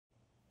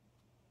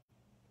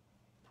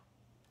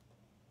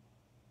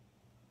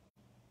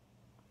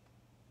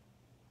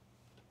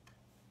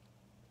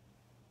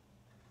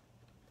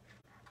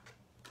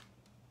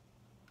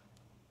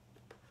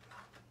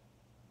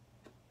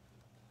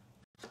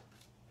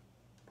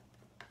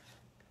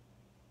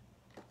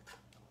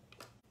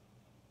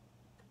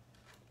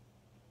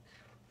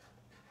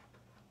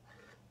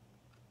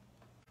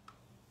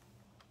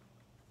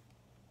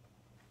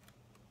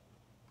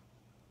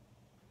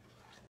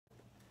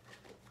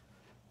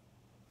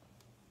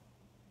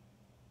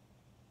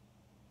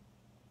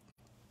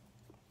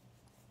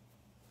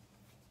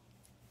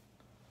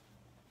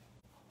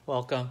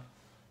Welcome.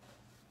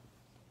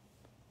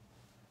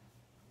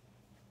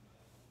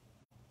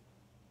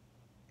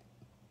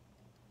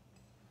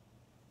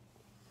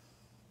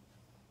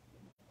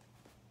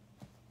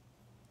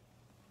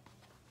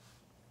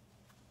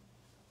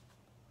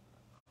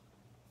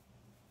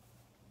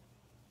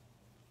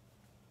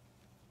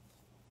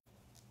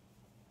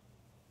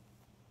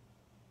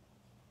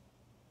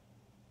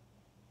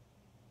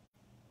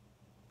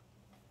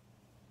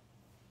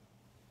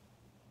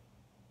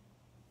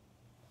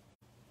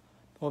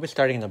 We'll be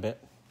starting in a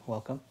bit.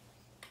 Welcome.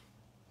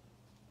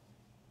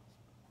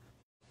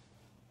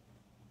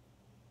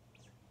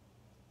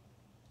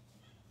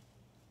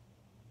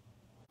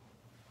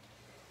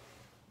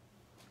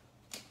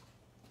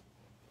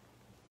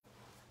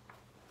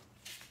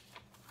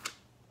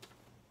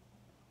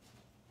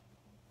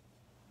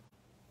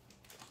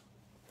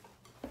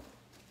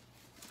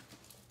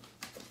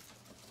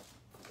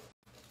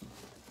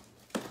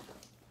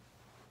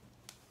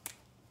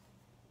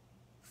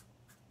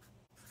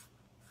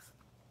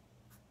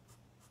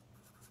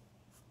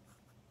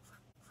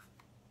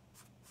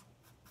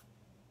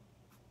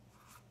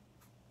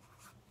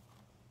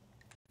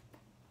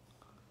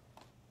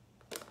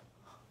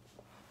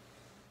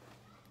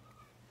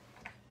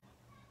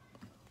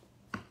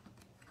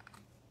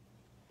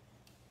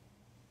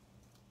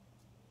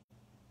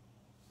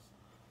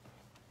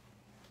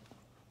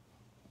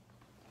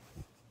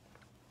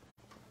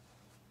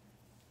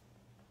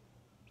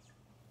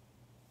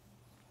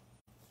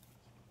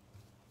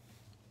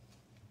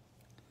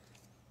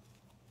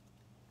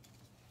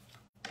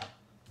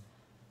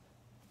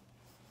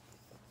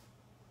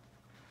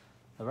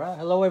 All right.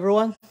 Hello,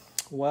 everyone.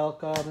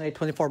 Welcome to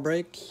 824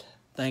 Breaks.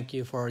 Thank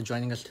you for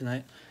joining us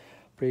tonight.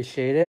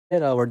 Appreciate it.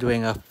 We're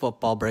doing a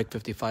football break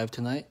 55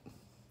 tonight.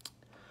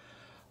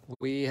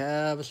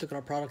 Let's look at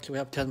our products. We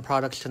have 10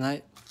 products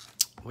tonight.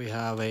 We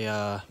have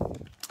a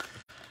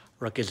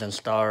Rookies and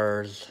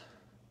Stars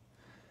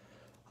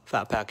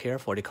fat pack here,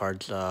 40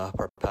 cards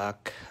per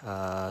pack.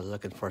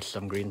 Looking for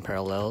some green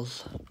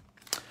parallels.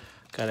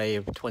 Got a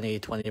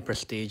 2020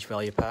 Prestige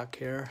value pack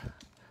here,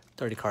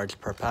 30 cards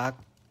per pack.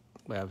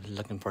 We have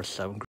looking for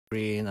some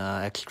green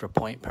extra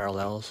point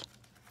parallels.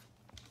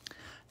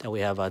 Then we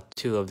have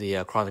two of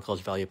the Chronicles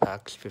value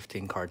packs,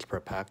 15 cards per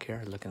pack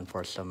here. Looking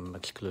for some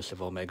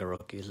exclusive Omega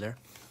rookies there.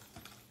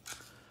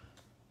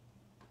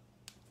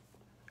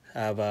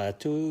 Have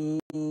two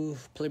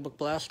Playbook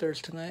blasters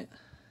tonight,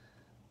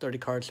 30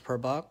 cards per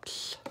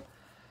box.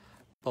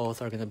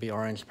 Both are going to be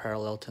orange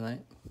parallel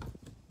tonight.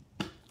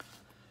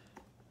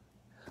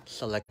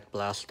 Select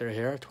blaster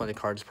here, 20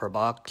 cards per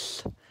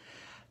box.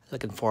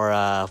 Looking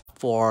for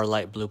 4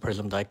 light blue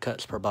prism die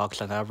cuts per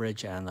box on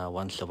average and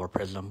 1 silver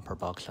prism per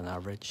box on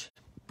average.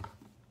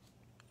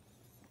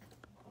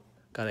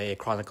 Got a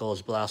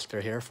Chronicles blaster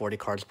here, 40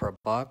 cards per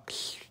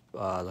box.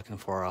 Looking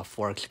for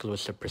 4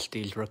 exclusive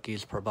Prestige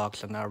rookies per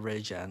box on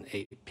average and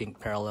 8 pink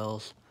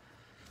parallels.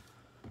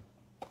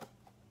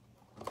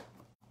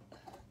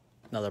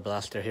 Another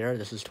blaster here.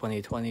 This is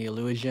 2020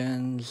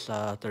 Illusions,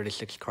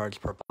 36 cards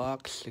per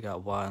box. You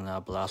got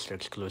 1 blaster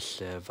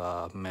exclusive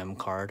mem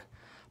card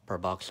per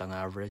box on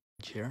average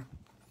here.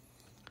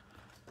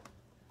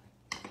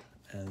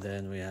 And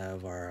then we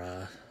have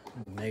our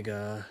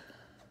Mega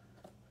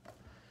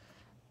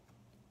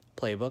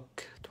Playbook,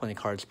 20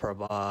 cards per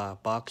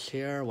box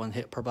here, 1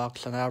 hit per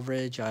box on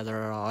average,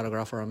 either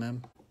autograph or a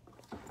mem.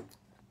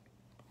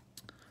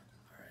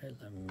 Alright,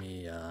 let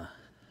me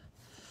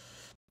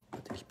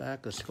put these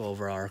back. Let's go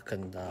over our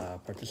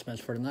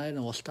participants for tonight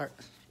and we'll start.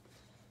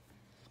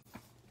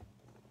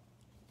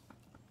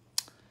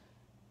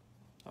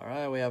 All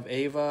right, we have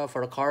Ava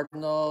for the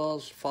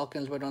Cardinals.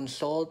 Falcons went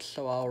unsold,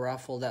 so I'll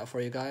raffle that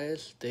for you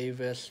guys.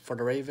 Davis for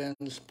the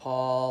Ravens.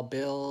 Paul,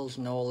 Bills.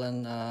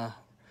 Nolan,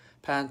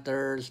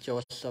 Panthers.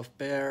 Joseph,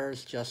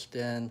 Bears.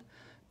 Justin,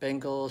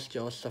 Bengals.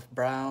 Joseph,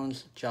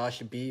 Browns. Josh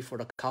B for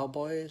the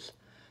Cowboys.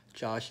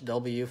 Josh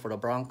W for the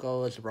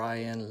Broncos.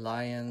 Ryan,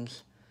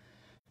 Lions.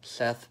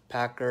 Seth,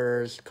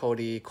 Packers.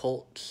 Cody,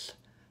 Colts.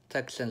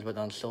 Texans went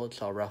unsold,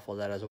 so I'll raffle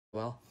that as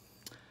well.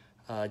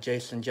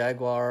 Jason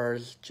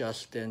Jaguars,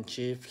 Justin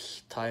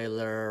Chiefs,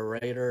 Tyler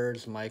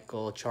Raiders,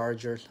 Michael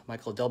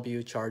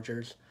W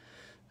Chargers,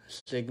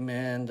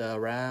 Sigmund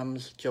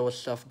Rams,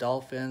 Joseph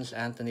Dolphins,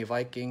 Anthony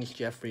Vikings,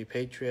 Jeffrey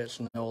Patriots,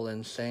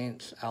 Nolan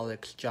Saints,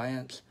 Alex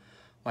Giants,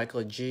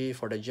 Michael G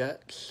for the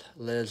Jets,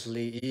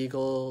 Leslie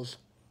Eagles,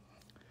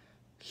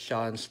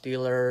 Sean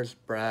Steelers,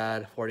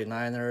 Brad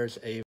 49ers,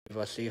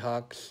 Ava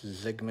Seahawks,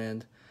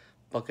 Zigmund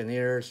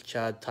Buccaneers,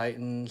 Chad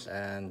Titans,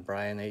 and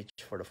Brian H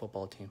for the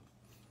football team.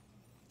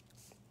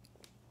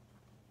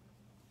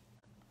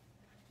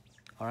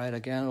 All right,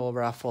 again, we'll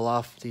raffle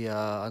off the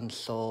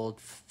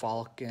unsold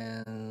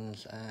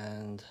Falcons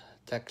and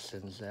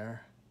Texans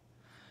there.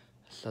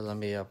 So let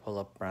me pull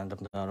up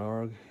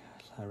random.org.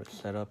 Have it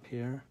set up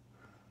here.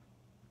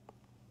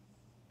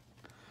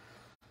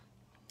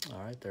 All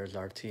right, there's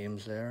our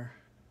teams there.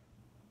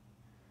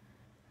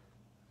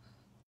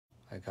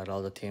 I got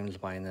all the teams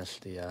minus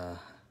the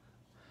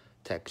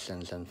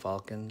Texans and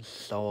Falcons.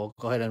 So we'll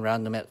go ahead and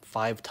random it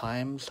 5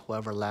 times.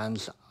 Whoever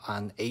lands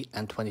on 8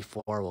 and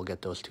 24 will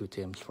get those 2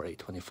 teams for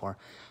 8-24.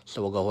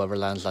 So we'll go whoever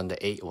lands on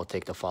the 8 will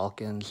take the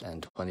Falcons,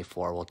 and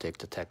 24 will take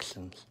the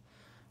Texans.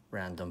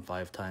 Random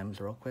 5 times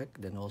real quick,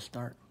 then we'll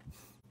start.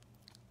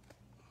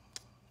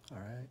 All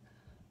right.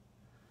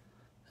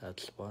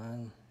 That's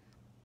 1.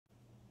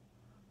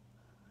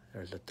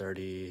 There's a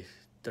 30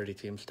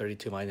 teams,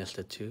 32 minus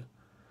the 2.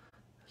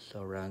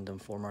 So random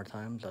 4 more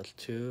times, that's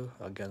 2.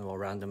 Again, we'll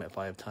random it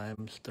 5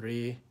 times.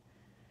 3,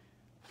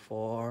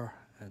 4,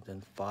 and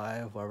then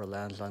 5. Whoever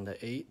lands on the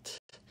 8.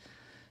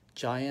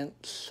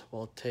 Giants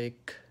will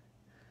take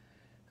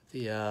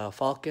the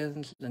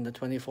Falcons. In the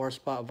 24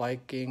 spot,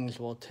 Vikings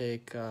will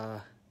take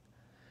the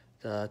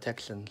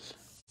Texans.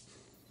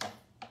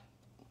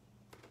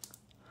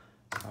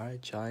 All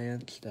right,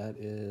 Giants, that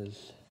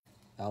is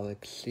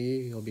Alex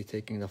C. He'll be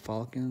taking the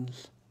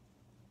Falcons.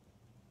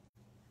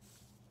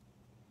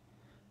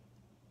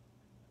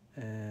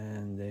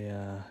 And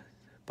the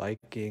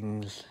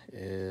Vikings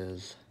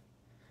is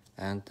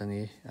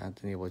Anthony.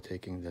 Anthony will be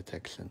taking the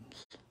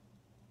Texans.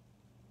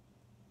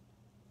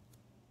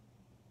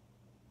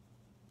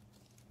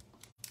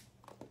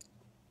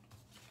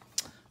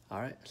 All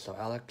right, so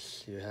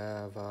Alex, you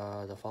have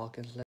the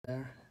Falcons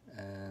there,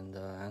 and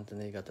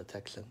Anthony got the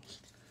Texans.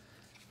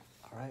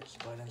 All right, let's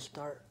go ahead and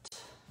start.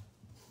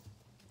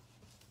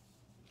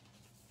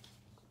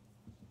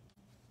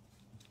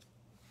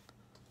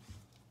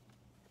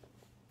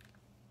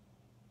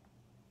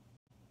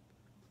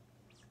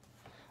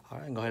 All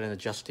right, go ahead and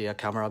adjust the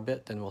camera a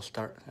bit, then we'll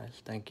start,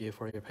 guys. Thank you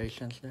for your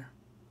patience there.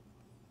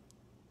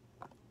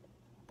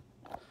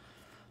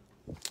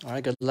 All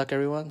right, good luck,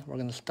 everyone. We're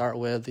going to start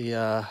with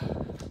the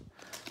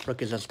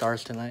rookies and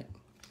stars tonight.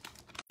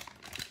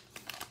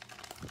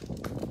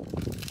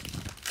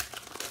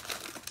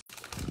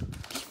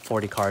 There's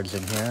 40 cards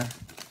in here.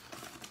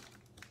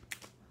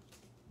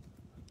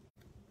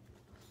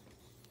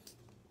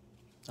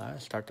 All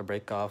right, start the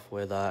break off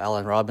with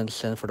Allen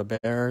Robinson for the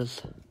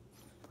Bears.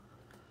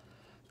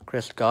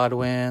 Chris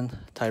Godwin,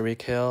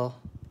 Tyreek Hill,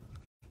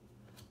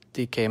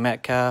 DK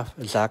Metcalf,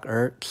 Zach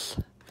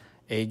Ertz,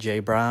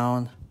 AJ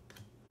Brown,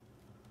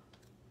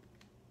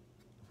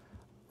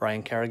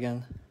 Ryan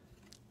Kerrigan,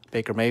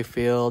 Baker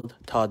Mayfield,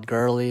 Todd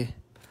Gurley,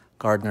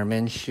 Gardner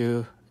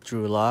Minshew,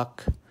 Drew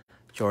Lock,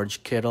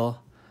 George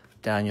Kittle,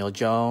 Daniel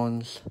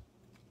Jones,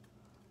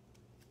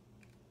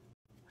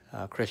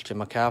 Christian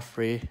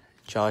McCaffrey,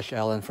 Josh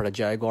Allen for the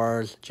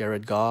Jaguars,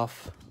 Jared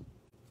Goff,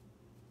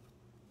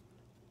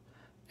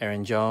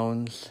 Aaron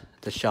Jones,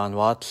 Deshaun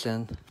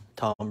Watson,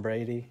 Tom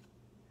Brady,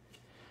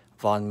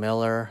 Von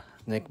Miller,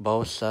 Nick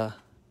Bosa,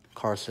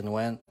 Carson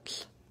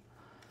Wentz.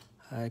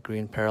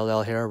 Green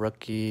parallel here,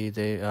 rookie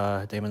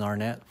Damon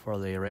Arnett for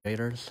the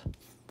Raiders.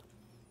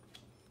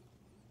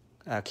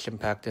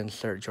 Action-packed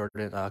insert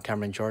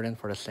Cameron Jordan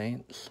for the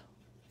Saints.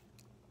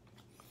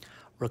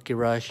 Rookie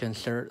rush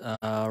insert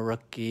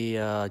rookie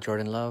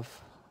Jordan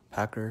Love,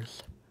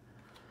 Packers.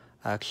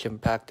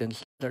 Action-packed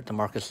insert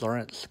DeMarcus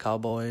Lawrence,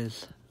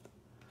 Cowboys.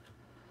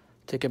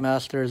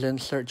 Ticketmasters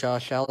insert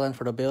Josh Allen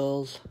for the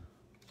Bills.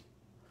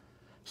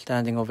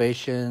 Standing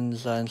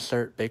ovations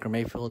insert Baker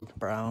Mayfield,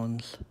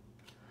 Browns.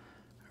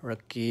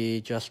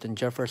 Rookie Justin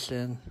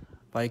Jefferson,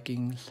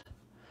 Vikings.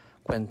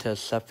 Quintez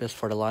Cephas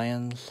for the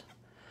Lions.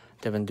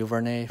 Devin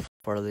Duvernay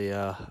for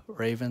the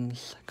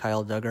Ravens.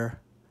 Kyle Duggar,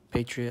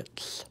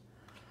 Patriots.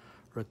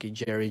 Rookie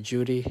Jerry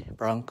Jeudy,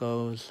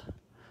 Broncos.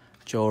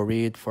 Joe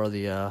Reed for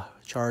the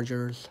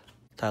Chargers.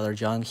 Tyler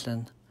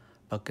Johnson,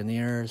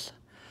 Buccaneers.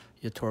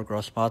 Yetur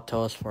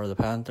Gross-Matos for the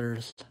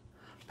Panthers.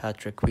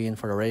 Patrick Queen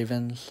for the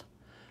Ravens.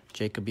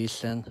 Jacob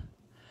Eason,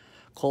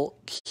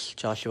 Colts.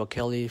 Joshua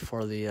Kelly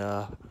for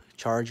the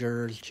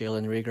Chargers.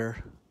 Jalen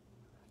Reagor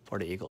for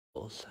the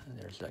Eagles. And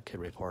there's that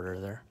kid reporter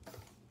there.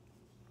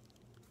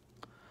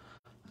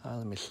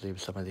 Let me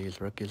sleeve some of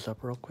these rookies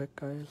up real quick,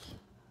 guys.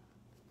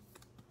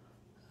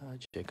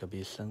 Jacob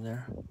Eason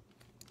there.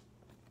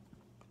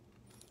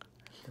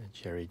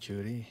 Jerry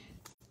Jeudy,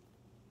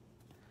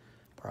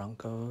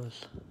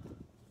 Broncos.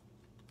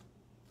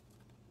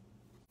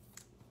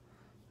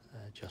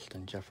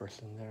 Justin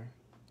Jefferson there.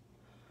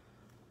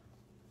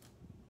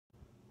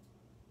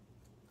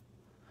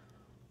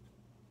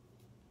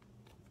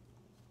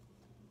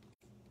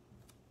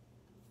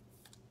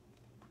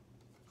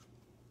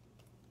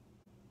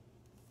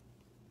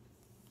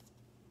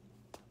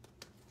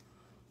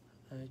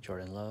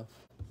 Jordan Love.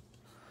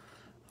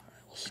 All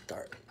right, we'll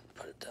start.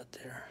 Put that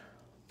there.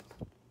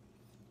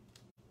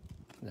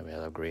 Then we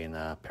have a green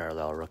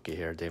parallel rookie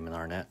here, Damon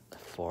Arnett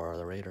for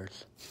the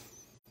Raiders.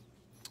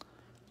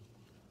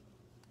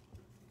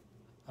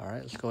 All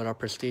right, let's go with our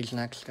prestige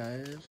next,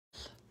 guys.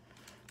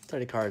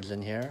 30 cards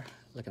in here.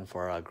 Looking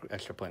for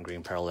extra point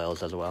green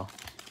parallels as well.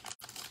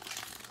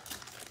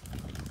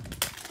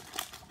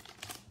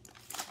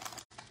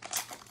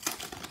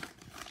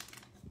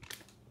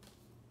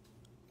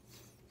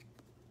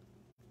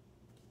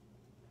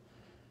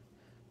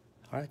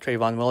 All right,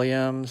 Trayvon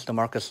Williams,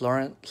 DeMarcus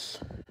Lawrence,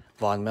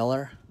 Von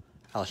Miller,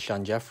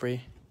 Alshon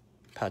Jeffrey,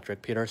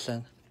 Patrick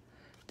Peterson,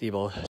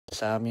 Debo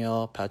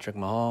Samuel, Patrick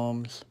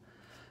Mahomes,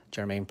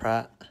 Jermaine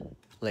Pratt,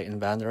 Leighton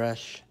Vander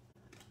Esch,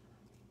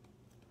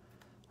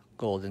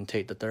 Golden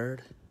Tate III,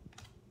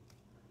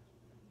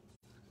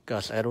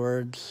 Gus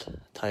Edwards,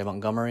 Ty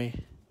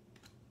Montgomery,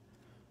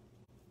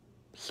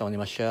 Sony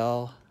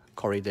Michel,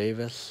 Corey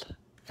Davis,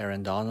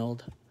 Aaron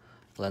Donald,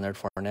 Leonard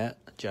Fournette,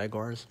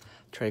 Jaguars,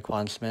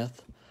 Traquan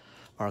Smith,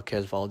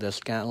 Marquez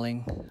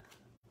Valdez-Scantling,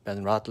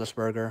 Ben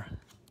Roethlisberger,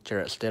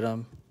 Jarrett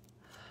Stidham,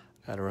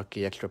 got a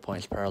rookie extra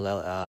points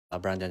parallel,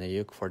 Brandon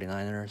Ayuk,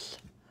 49ers,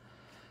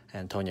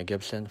 Antonio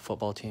Gibson,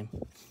 football team.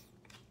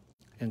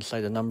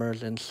 Inside the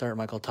numbers, insert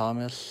Michael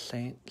Thomas,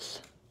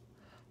 Saints.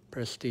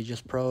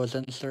 Prestigious pros,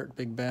 insert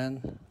Big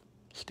Ben,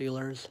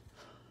 Steelers.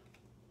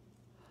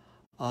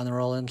 Honor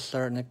roll,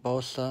 insert Nick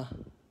Bosa,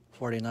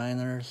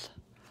 49ers.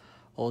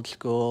 Old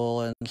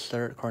school,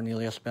 insert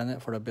Cornelius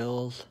Bennett for the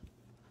Bills.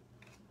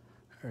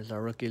 There's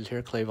our rookies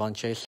here, Clavon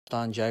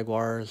Chason,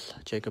 Jaguars,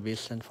 Jacob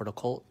Eason for the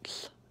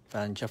Colts,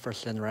 Van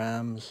Jefferson,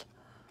 Rams,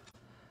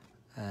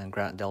 and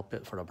Grant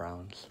Delpit for the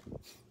Browns.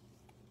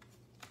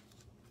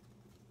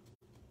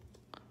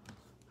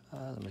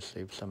 Let me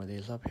sleeve some of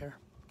these up here.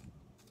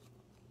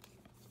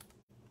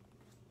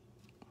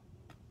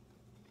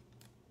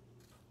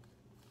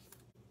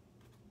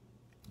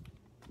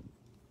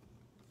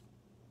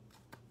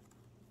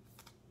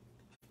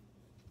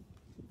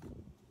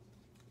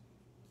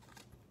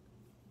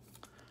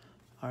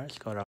 All right, let's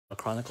go to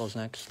Chronicles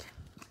next.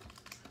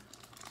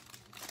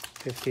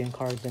 15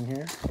 cards in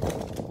here.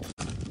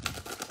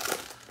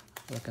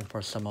 Looking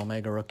for some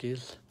Omega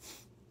rookies.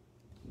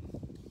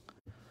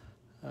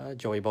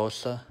 Joey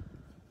Bosa,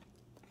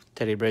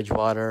 Teddy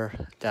Bridgewater,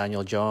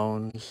 Daniel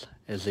Jones,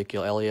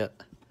 Ezekiel Elliott,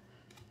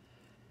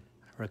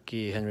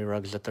 rookie Henry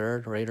Ruggs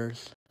III,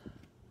 Raiders.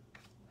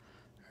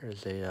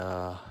 There's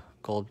a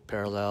gold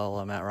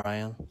parallel, Matt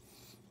Ryan.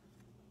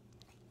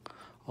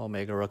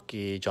 Omega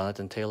rookie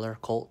Jonathan Taylor,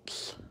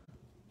 Colts.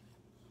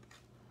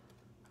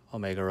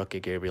 Omega rookie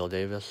Gabriel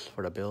Davis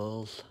for the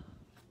Bills.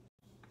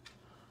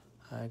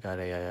 I got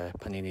a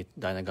Panini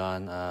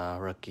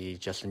Dynagon rookie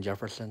Justin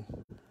Jefferson,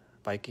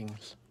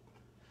 Vikings.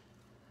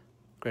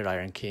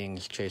 Gridiron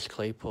Kings Chase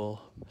Claypool,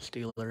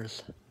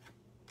 Steelers.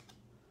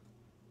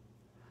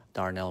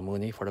 Darnell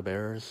Mooney for the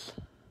Bears.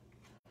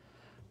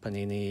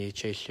 Panini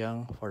Chase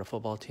Young for the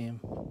football team.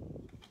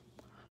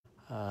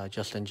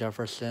 Justin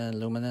Jefferson,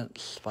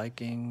 Luminance,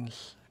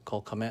 Vikings.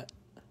 Cole Kmet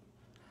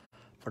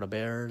for the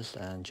Bears,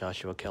 and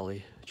Joshua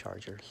Kelly,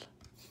 Chargers.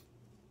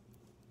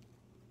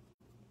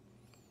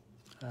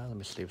 Let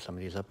me sleeve some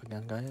of these up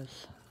again,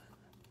 guys.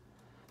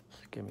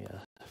 Just give me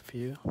a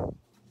few.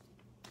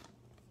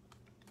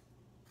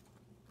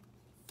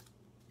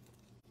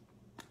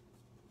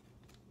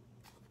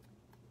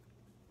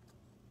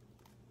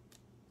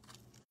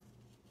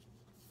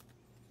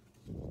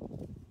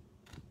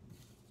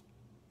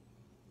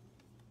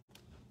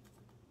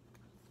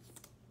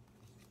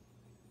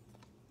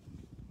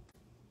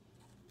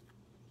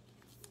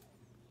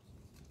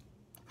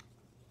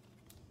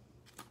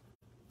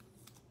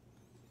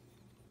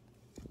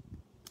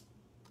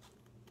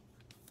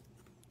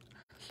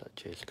 So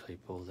Chase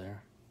Claypool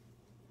there.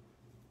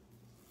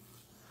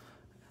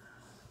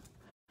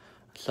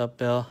 What's up,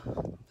 Bill?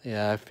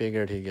 Yeah, I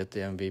figured he'd get the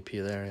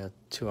MVP there. He had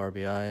 2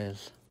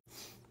 RBIs.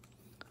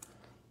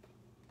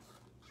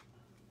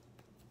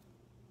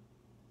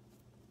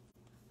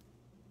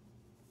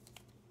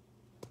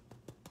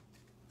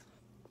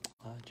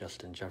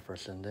 Justin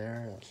Jefferson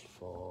there. That's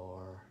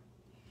for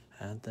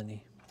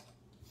Anthony.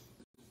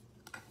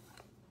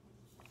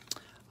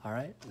 All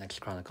right, next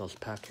Chronicles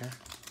pack here.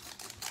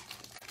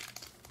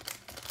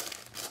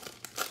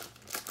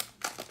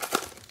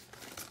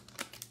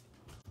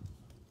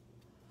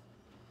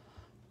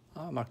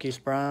 Marquise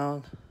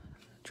Brown,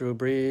 Drew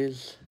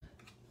Brees,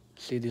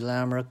 CeeDee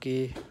Lamb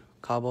rookie,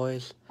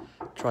 Cowboys,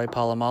 Troy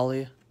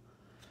Polamalu,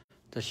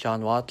 Deshaun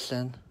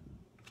Watson,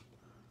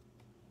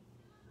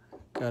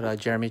 got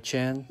Jeremy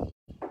Chin,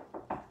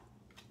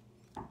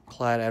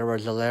 Clyde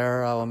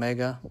Edwards-Helaire,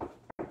 Omega,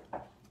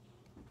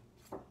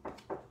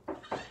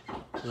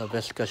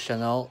 LaVisca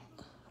Chenault,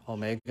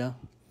 Omega,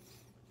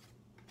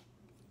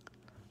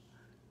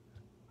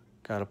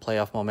 got a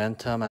playoff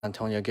momentum,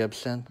 Antonio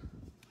Gibson,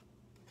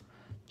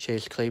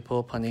 Chase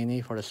Claypool,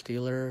 Panini for the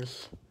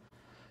Steelers,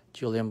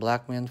 Julian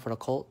Blackmon for the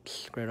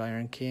Colts,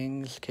 Gridiron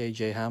Kings,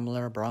 KJ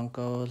Hamler,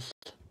 Broncos,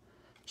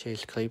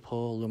 Chase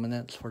Claypool,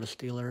 Luminance for the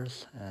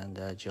Steelers, and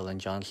Jalen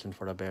Johnson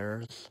for the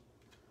Bears,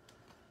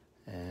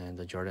 and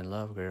the Jordan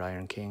Love,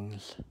 Gridiron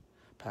Kings,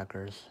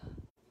 Packers.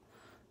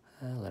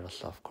 A little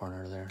soft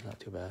corner there, not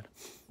too bad.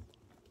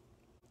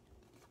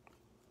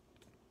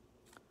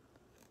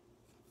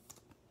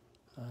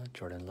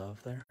 Jordan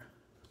Love there.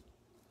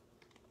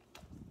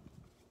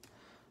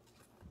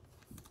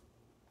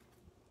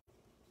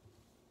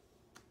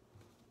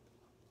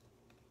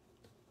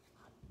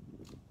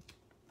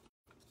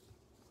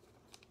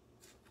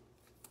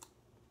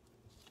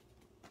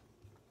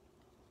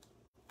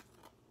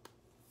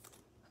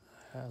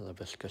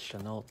 LaVisca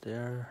Chenault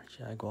there,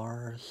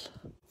 Jaguars.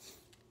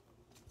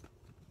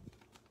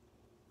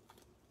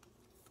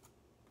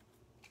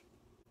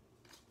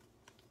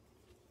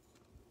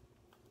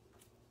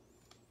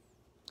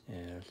 Yeah,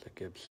 there's the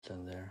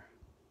Gibson there.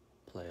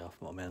 Playoff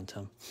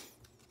momentum.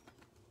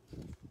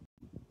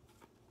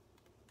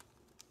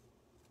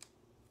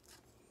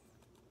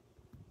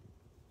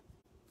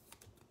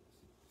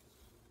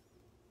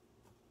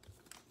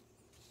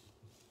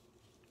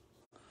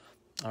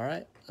 All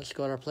right, let's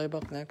go to our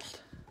playbook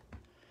next.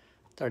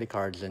 30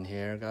 cards in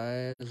here,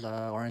 guys.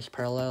 Orange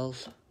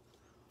parallels.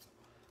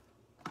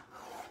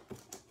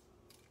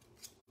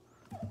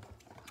 All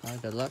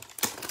right, good luck.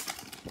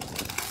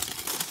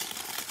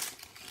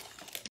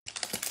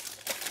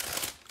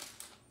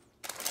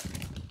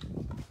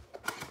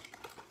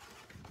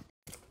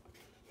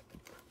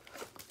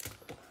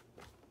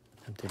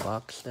 Empty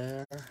box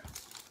there.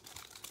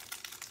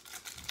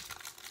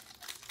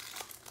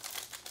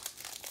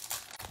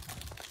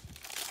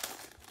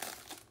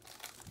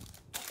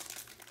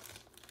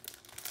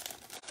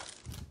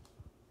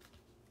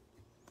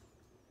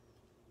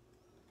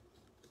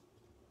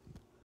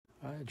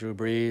 All right, Drew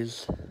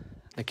Brees,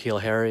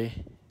 N'Keal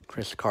Harry,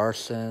 Chris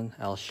Carson,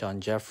 Alshon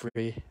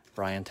Jeffrey,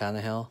 Ryan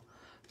Tannehill,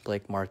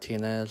 Blake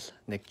Martinez,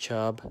 Nick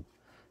Chubb,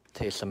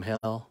 Taysom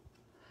Hill,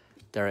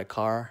 Derek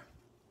Carr,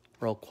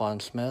 Roquan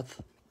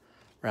Smith,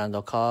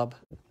 Randall Cobb,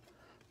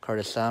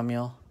 Curtis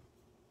Samuel,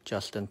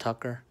 Justin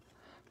Tucker,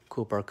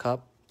 Cooper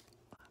Kupp,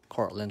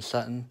 Cortland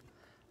Sutton,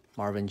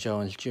 Marvin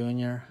Jones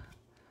Jr.,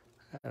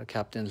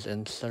 captain's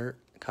insert,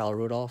 Kyle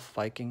Rudolph,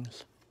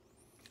 Vikings.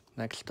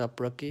 Next up,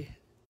 rookie,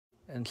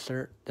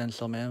 insert,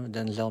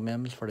 Denzel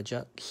Mims for the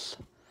Jets.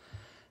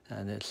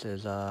 And this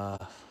is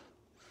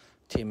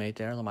teammate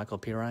there,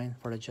 LaMichael Pirine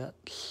for the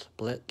Jets.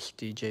 Blitz,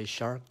 DJ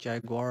Shark,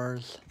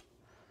 Jaguars.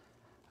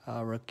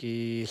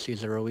 Rookie,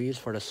 Cesar Ruiz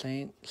for the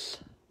Saints.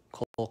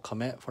 Cole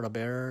Kmet for the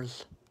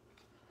Bears.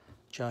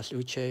 Josh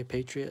Uche,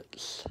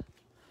 Patriots.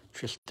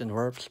 Tristan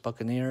Wirfs,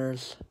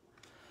 Buccaneers.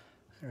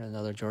 There's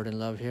another Jordan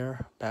Love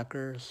here,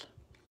 Packers.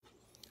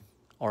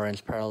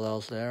 Orange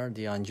parallels there,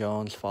 Deion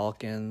Jones,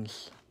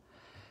 Falcons.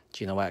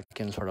 Geno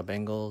Atkins for the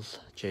Bengals.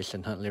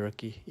 Jason Huntley,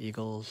 rookie,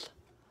 Eagles.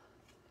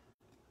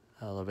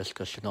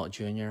 LaVisca Chenault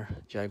Jr.,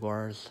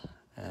 Jaguars.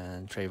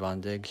 And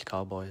Trayvon Diggs,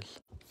 Cowboys.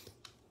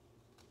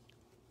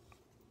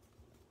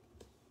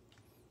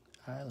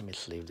 All right, let me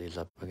sleeve these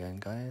up again,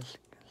 guys.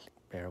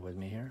 Bear with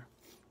me here.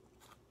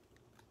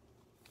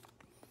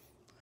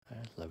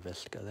 There's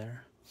LaVisca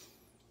there.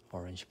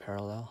 Orange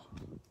parallel.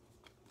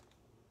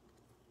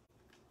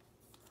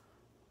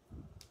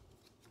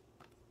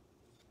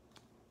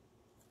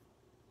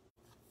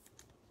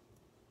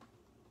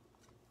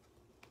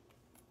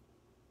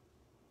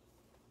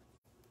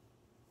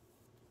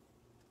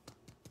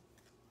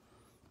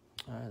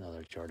 All right,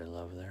 another Jordan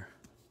Love there.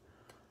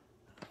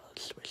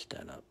 Let's switch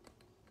that up.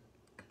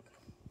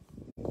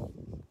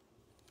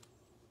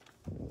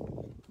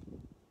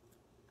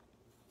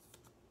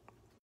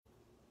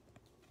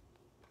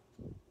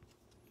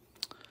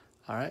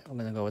 All right, I'm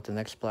going to go with the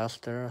next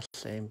blaster.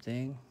 Same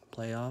thing,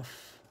 playoff.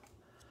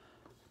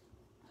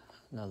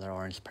 Another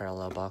orange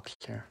parallel box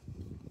here.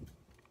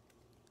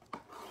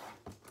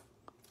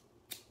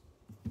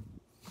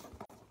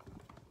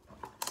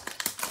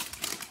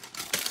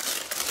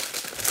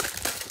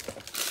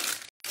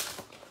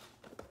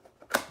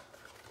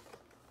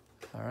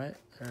 All right,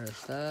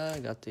 there's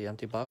that. Got the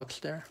empty box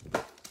there.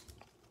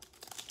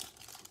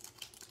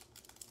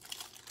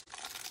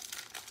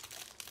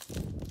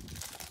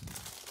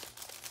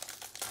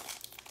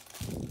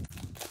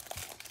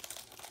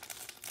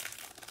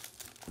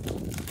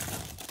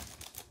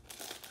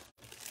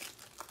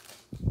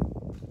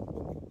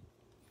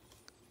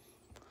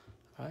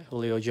 All right,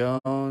 Julio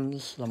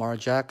Jones, Lamar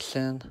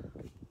Jackson,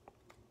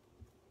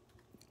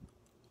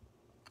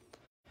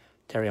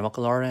 Terry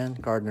McLaurin,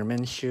 Gardner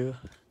Minshew,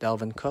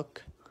 Dalvin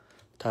Cook,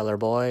 Tyler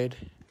Boyd,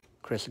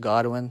 Chris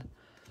Godwin,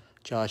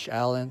 Josh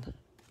Allen,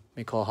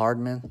 Mecole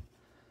Hardman,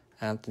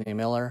 Anthony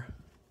Miller,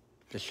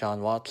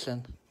 Deshaun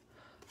Watson,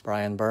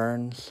 Brian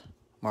Burns,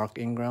 Mark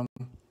Ingram,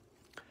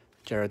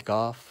 Jared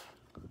Goff,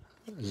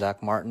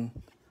 Zach Martin.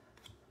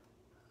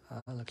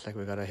 Looks like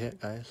we got a hit,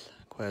 guys.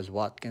 Quez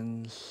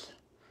Watkins,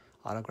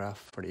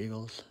 autograph for the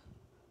Eagles.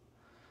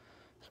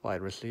 It's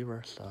wide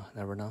receiver, so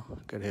never know.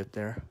 Good hit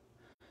there.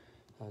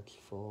 That's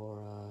for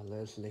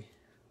Leslie.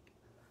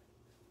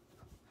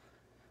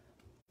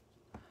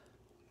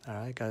 All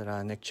right,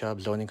 got Nick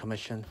Chubb, zoning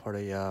commission for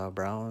the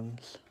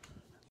Browns.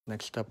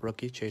 Next up,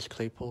 rookie, Chase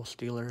Claypool,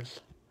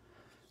 Steelers.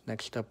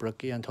 Next up,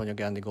 rookie, Antonio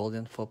Gandy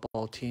Golden,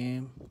 football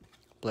team.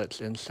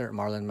 Blitz insert,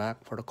 Marlon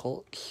Mack for the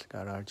Colts.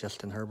 Got our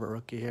Justin Herbert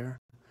rookie here.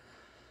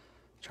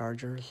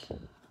 Chargers.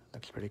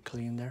 Looks pretty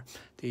clean there.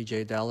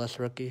 DJ Dallas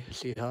rookie,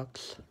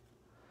 Seahawks.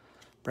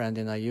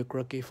 Brandon Ayuk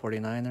rookie,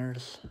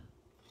 49ers.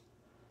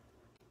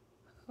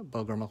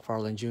 Booger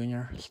McFarland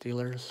Jr.,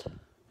 Steelers.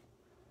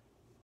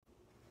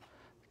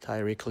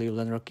 Tyree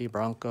Cleveland rookie,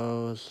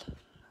 Broncos.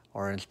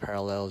 Orange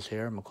parallels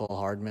here, Mecole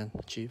Hardman,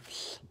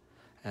 Chiefs.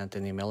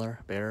 Anthony Miller,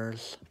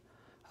 Bears.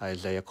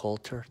 Isaiah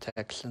Coulter,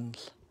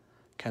 Texans.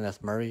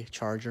 Kenneth Murray,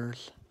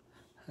 Chargers.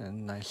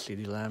 And nice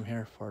CeeDee Lamb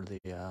here for the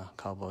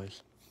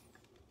Cowboys.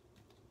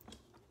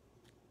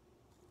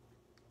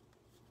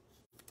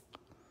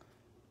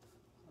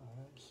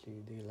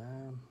 CD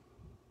Lamb.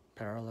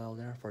 Parallel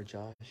there for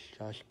Josh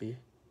B.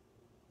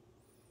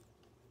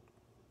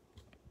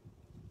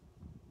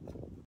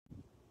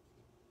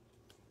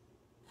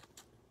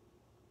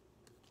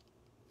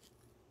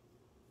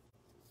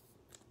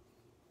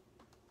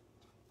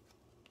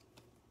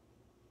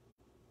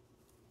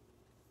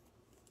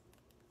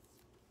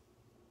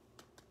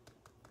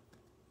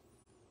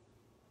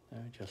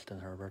 Justin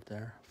Herbert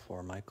there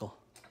for Michael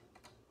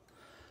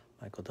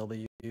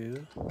W.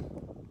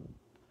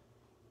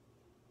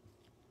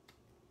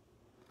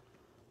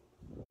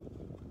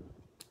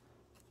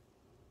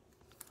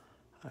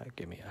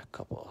 Give me a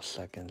couple of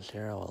seconds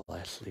here while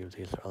I sleeve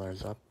these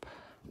others up.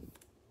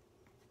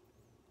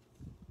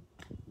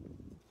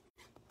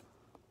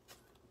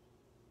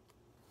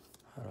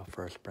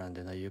 First,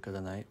 Brandon Ayuk of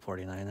the night,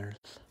 49ers.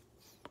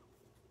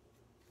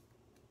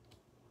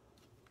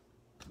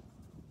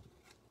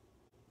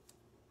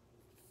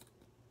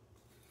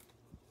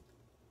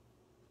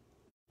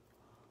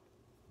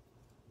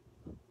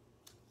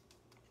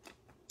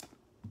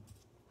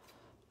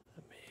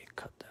 Let me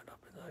cut that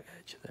up in the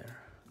edge there.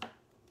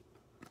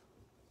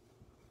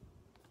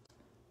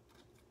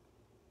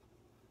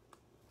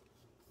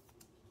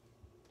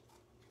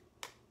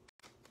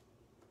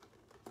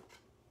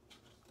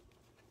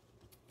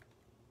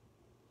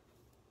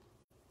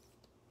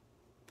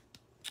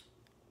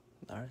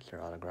 All right,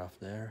 their autograph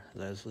there.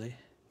 Leslie.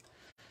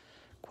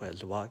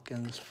 Quez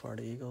Watkins for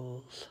the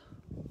Eagles.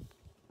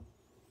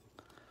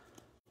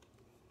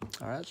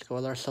 All right, let's go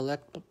with our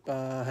select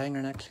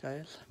hanger next,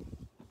 guys.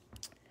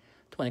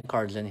 20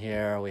 cards in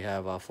here. We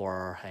have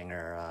 4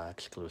 hanger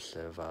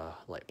exclusive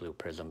light blue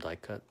prism die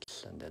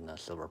cuts and then a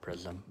silver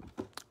prism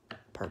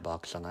per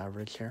box on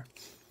average here.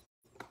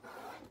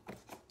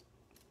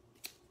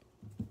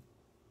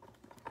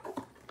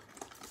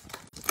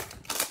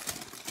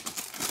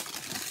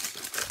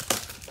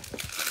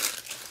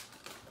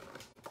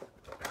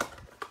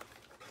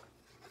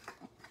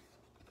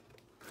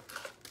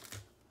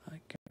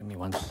 Give me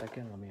 1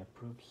 second. Let me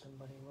approve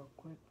somebody real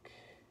quick.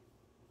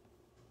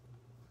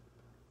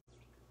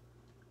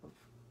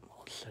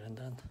 All said and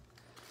done.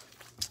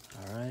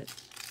 All right.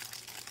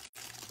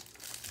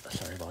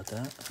 Sorry about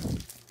that.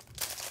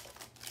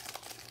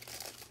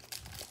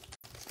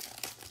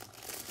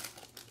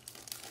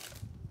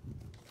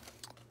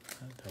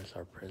 There's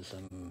our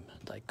prism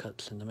die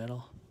cuts in the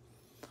middle.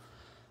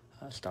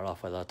 I'll start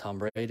off with Tom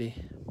Brady,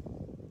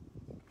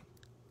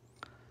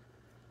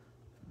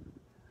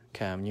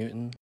 Cam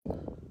Newton,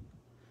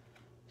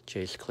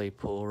 Chase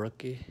Claypool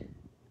rookie,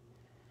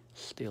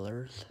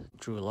 Steelers,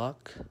 Drew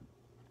Lock,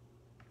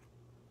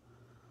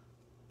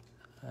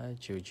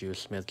 Juju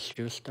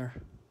Smith-Schuster,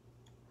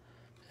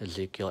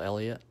 Ezekiel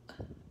Elliott,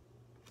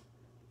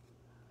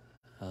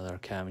 another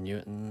Cam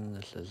Newton.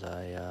 This is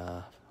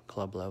a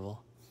club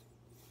level.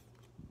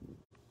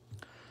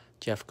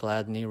 Jeff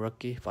Gladney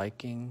rookie,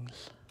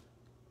 Vikings.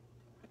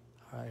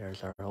 All right,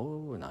 here's our,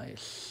 oh,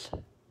 nice.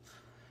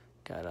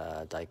 Got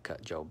a die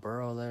cut Joe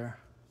Burrow there.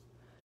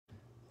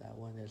 That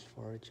one is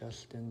for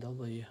Justin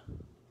W.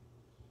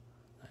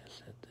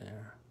 Nice hit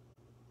there.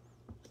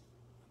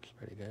 Looks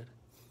pretty good.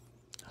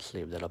 I'll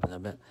sleeve that up in a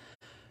bit.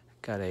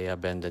 Got a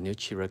Ben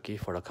DiNucci rookie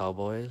for the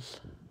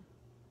Cowboys.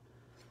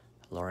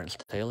 Lawrence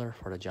Taylor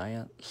for the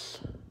Giants.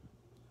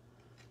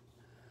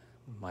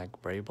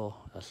 Mike Vrabel,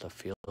 that's the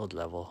field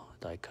level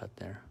die cut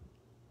there.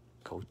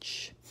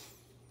 Coach.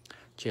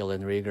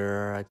 Jalen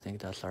Reagor, I think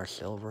that's our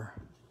silver.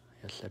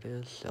 Yes, it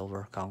is.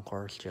 Silver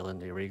concourse.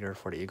 Jalen Reagor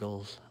for the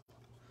Eagles.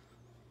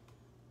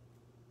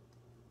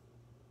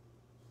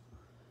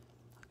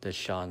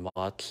 Deshaun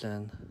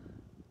Watson.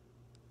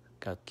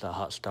 Got the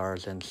Hot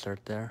Stars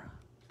insert there.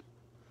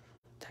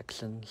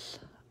 Texans.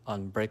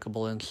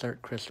 Unbreakable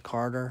insert, Chris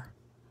Carter.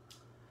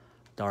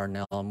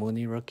 Darnell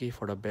Mooney rookie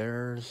for the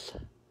Bears.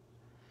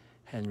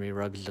 Henry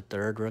Ruggs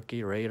III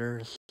rookie,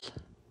 Raiders.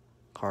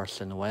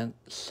 Carson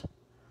Wentz.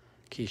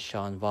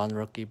 Keyshawn Vaughn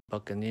rookie,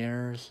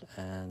 Buccaneers.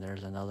 And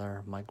there's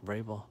another Mike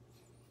Vrabel,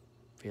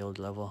 field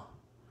level.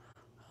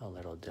 A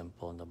little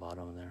dimple in the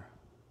bottom there.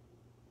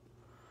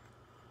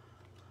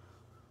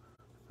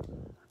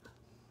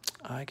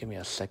 All right, give me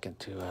a second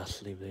to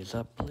sleeve these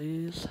up,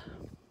 please.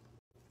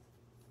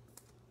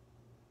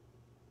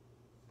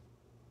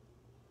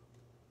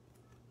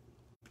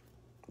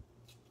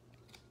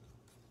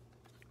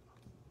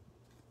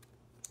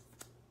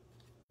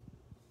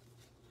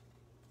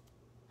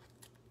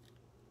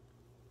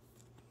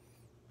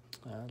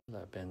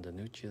 That Ben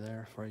DiNucci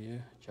there for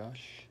you,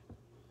 Josh.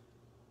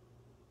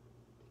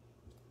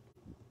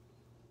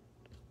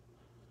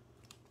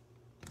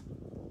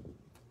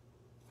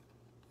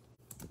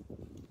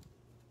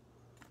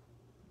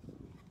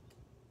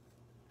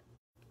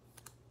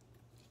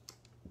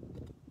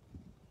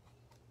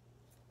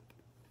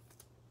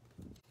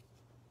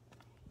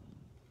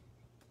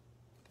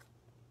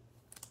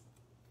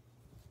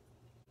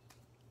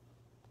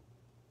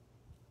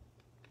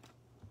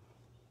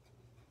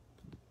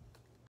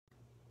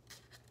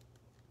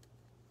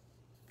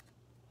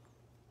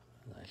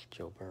 Nice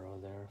Joe Burrow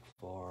there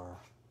for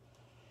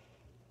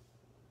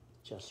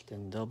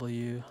Justin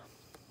W.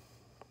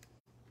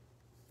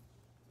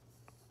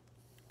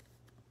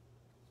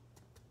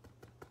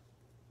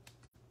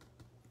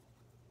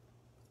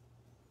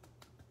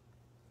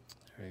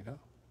 There you go.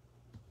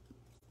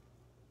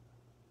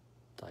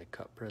 Die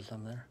cut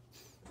prism there.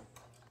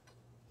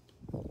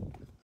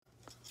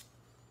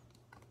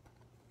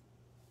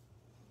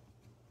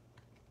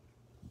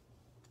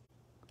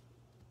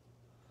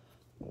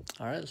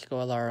 All right, let's go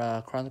with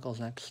our Chronicles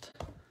next.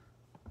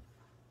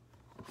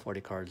 40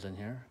 cards in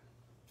here.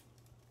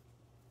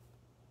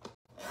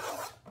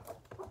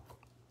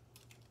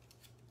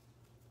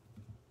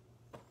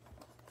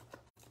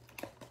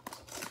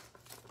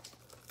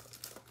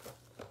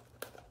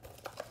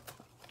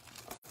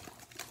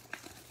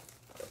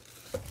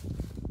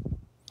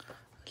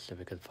 Let's see if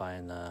we could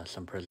find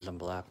some Prism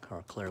Black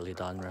or Clearly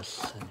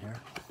Donruss in here.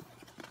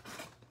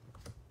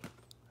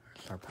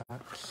 There's our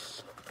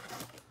packs.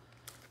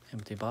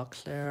 Empty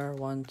box there.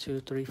 1,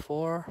 2, 3,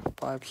 4,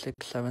 5,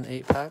 6, 7,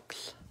 8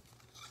 packs.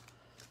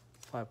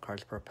 5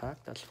 cards per pack.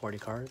 That's 40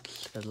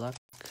 cards. Good luck.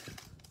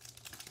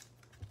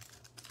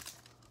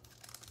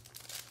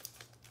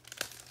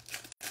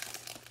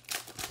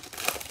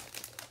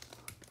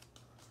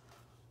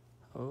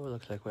 Oh,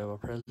 looks like we have a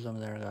Prism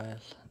there,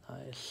 guys.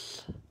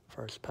 Nice.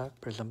 First pack,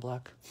 Prism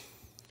Black.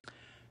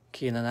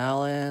 Keenan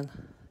Allen,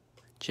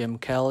 Jim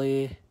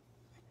Kelly.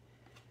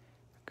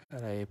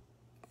 Got a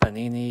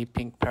Panini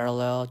Pink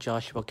Parallel,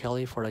 Joshua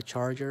Kelly for the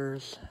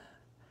Chargers.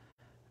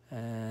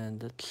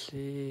 And let's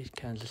see,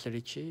 Kansas City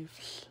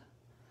Chiefs.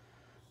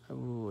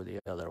 Ooh, the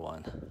other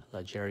one,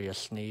 L'Jarius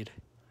Sneed.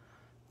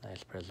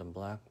 Nice Prism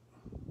Black.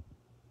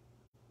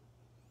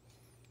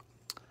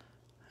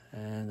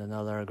 And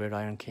another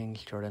Gridiron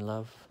Kings, Jordan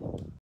Love. For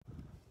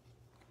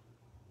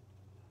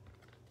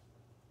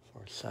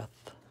Seth.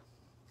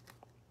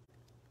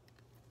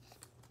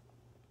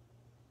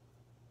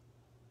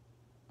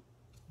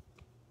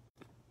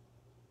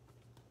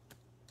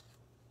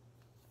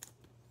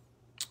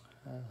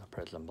 A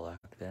Prism Black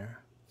there.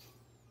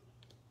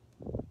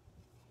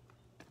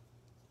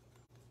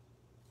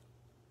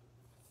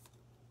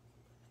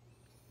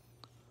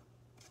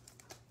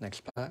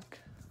 Next pack.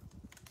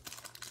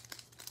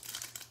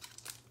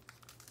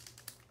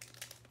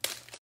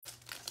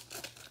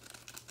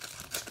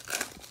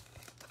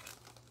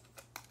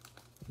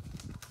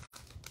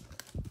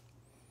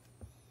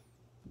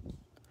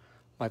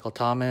 Michael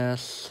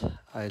Thomas,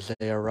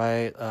 Isaiah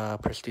Wright,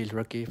 Prestige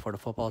rookie for the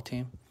football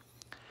team.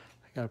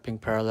 I got a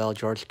pink parallel,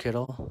 George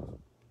Kittle,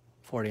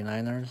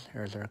 49ers.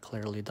 Here's our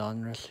Clearly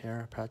Donruss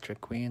here, Patrick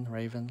Queen,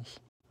 Ravens.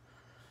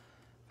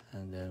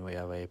 And then we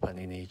have a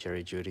Panini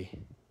Jerry Jeudy,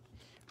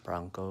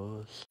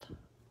 Broncos.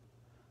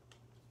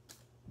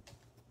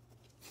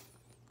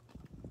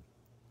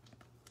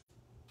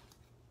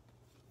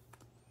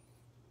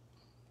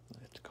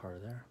 Nice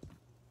card there.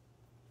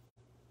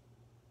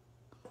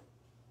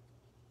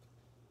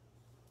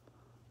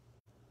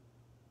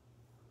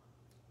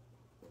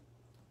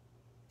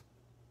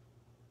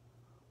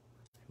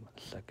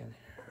 Second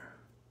here.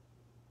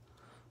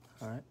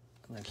 All right,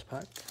 next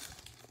pack.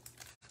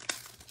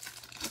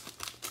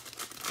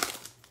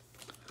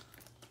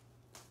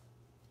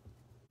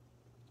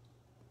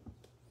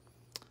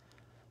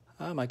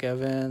 Mike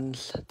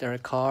Evans,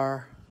 Derek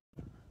Carr.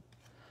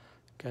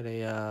 Got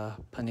a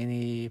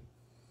Panini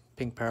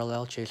Pink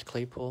Parallel, Chase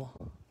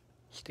Claypool,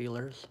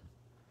 Steelers.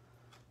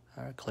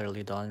 All right,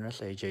 Clearly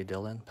Donruss, A.J.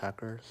 Dillon,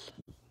 Packers.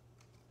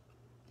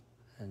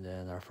 And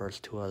then our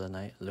first two of the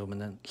night,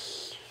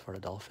 Luminance for the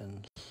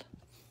Dolphins.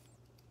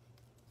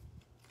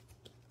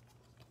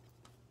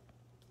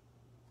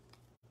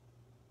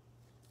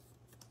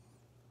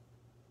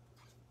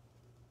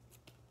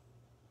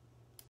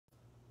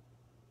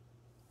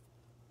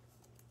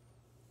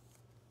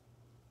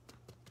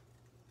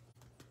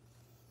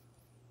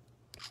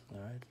 All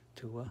right,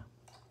 Tua.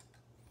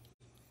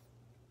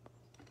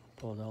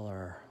 Pulled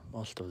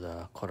most of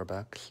the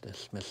quarterbacks.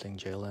 This missing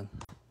Jalen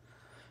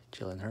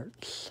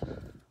Hurts.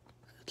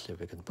 Let's see if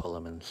we can pull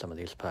him in some of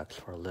these packs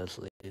for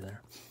Leslie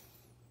there.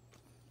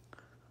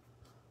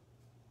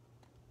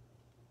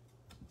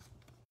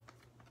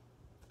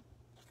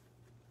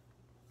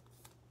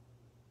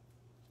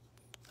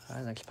 All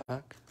right, next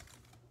pack.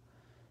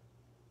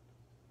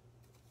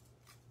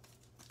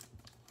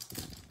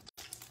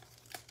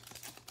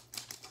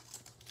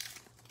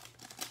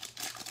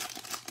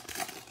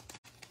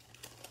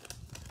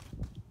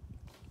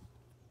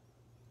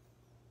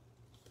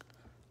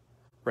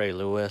 Ray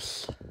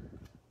Lewis,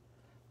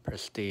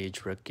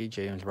 Prestige rookie,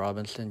 James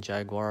Robinson,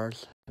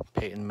 Jaguars,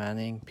 Peyton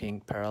Manning,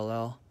 Pink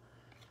Parallel.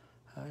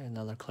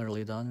 Another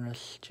Clearly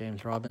Donruss,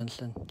 James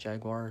Robinson,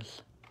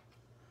 Jaguars.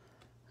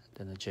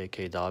 Then the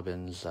J.K.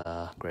 Dobbins,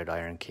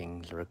 Gridiron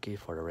Kings rookie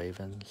for the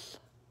Ravens.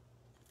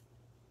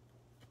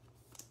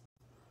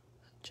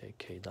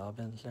 J.K.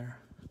 Dobbins there.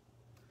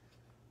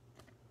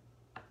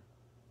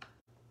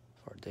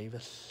 For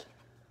Davis.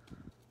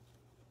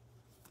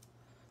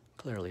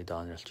 Clearly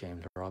Donruss,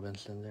 James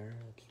Robinson there.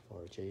 It's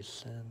for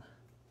Jason.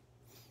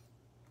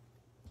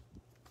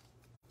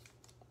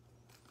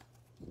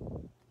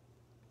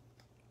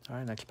 All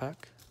right, next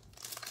pack.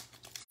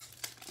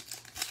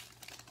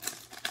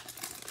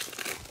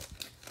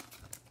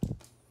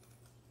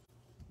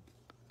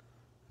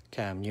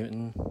 Cam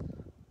Newton,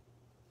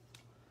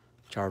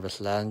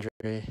 Jarvis Landry,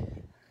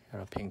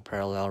 got a pink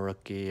parallel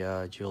rookie,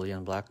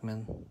 Julian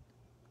Blackmon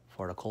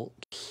for the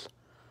Colts.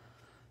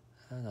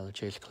 Another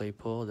Chase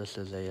Claypool. This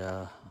is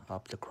a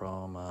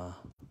Optichrome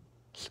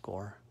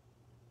score,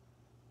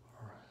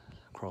 or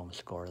Chrome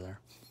score there.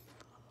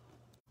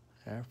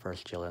 There,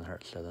 first Jalen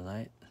Hurts of the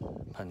night,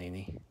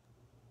 Panini.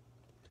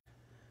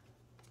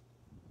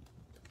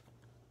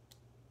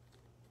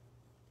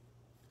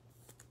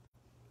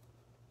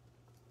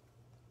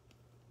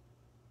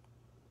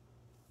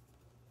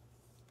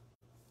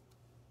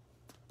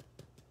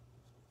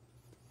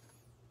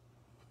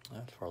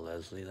 That's for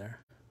Leslie there.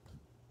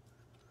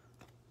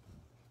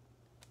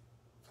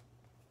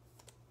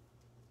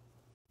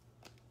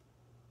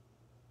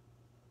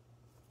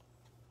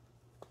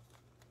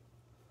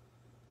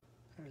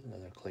 There's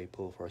another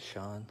Claypool for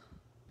Sean.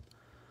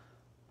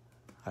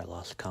 I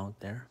lost count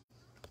there.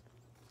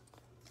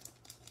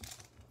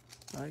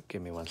 All right,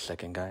 give me 1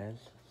 second, guys.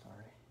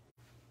 Sorry.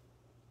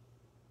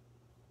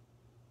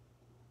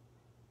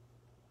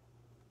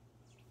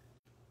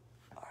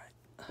 All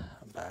right,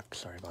 I'm back.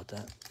 Sorry about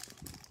that.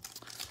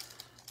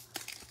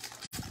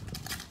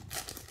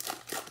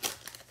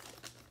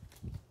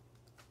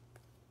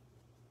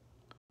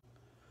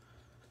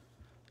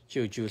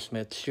 Juju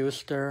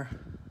Smith-Schuster,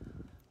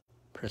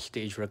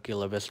 Prestige Rookie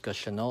LaVisca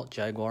Chenault,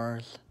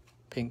 Jaguars,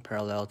 pink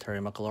parallel Terry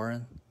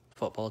McLaurin,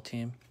 football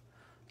team.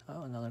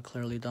 Oh, another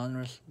clearly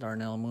Donruss,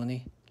 Darnell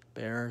Mooney,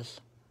 Bears.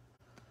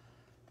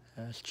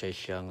 That's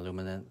Chase Young,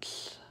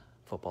 Luminance,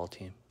 football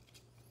team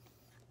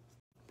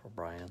for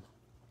Brian.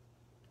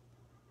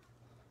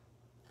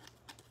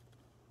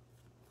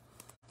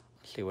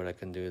 Let's see what I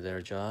can do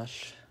there,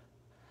 Josh.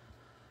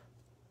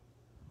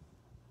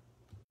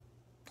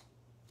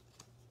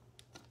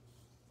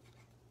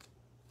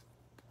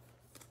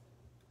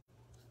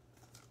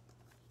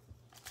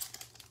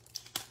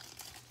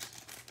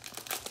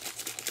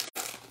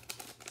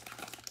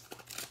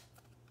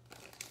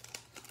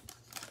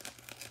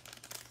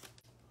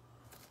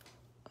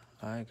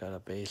 I got a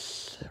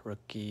base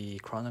rookie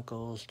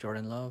Chronicles,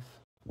 Jordan Love,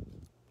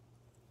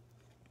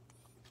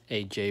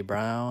 A.J.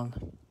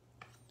 Brown,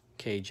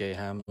 K.J.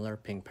 Hamler,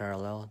 pink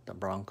parallel, the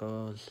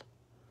Broncos.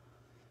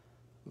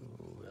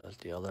 Ooh, that's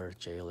the other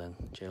Jalen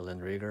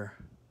Rieger.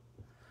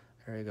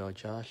 There you go,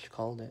 Josh,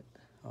 called it.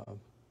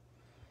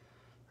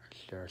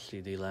 There's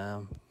C.D.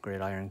 Lamb,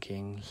 Great Iron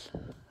Kings.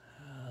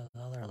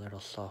 Another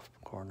little soft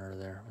corner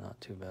there, not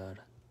too bad.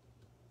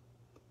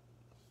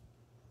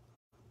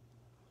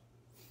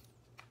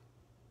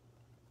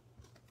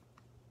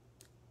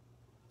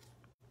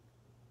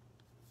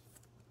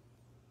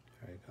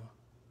 There you go.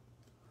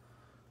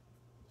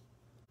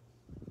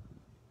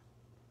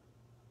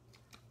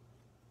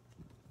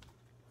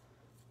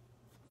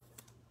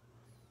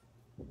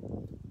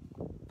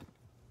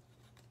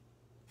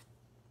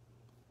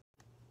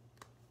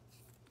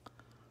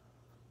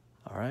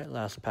 All right,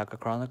 last pack of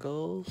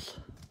Chronicles.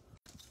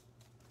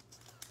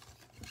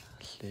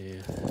 Let's see,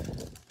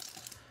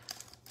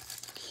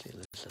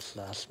 this is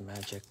last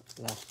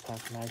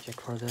pack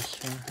magic for this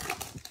here.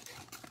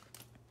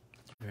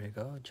 There you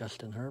go,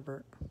 Justin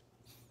Herbert.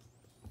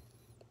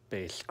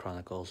 Base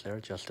Chronicles there,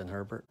 Justin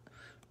Herbert.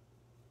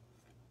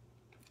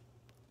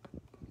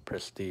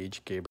 Prestige,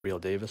 Gabriel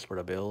Davis for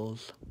the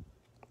Bills.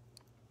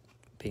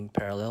 Pink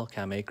parallel,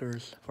 Cam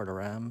Akers for the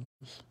Rams.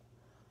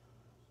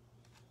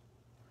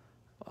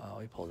 Wow,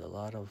 we pulled a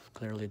lot of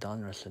clearly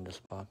Donruss in this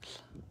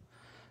box.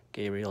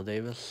 Gabriel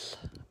Davis,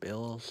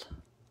 Bills.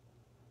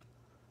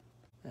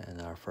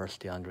 And our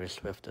first DeAndre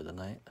Swift of the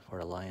night for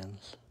the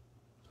Lions,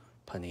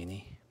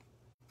 Panini.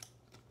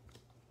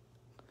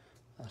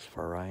 That's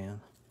for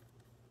Ryan.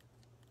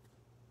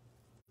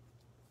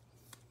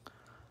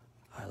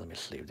 All right, let me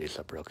sleeve these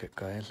up real quick,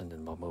 guys, and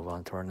then we'll move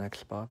on to our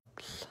next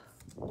box.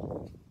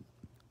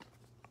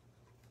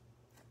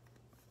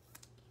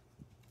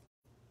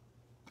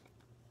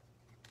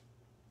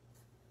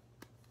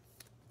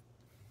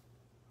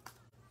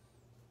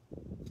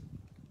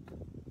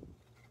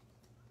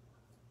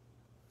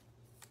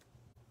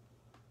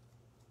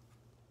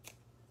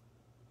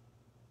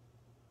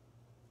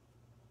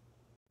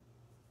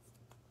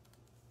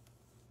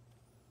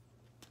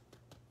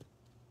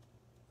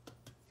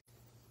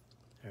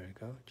 There you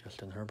go,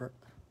 Justin Herbert.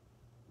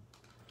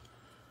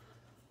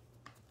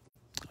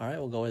 All right,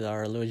 we'll go with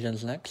our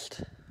illusions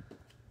next.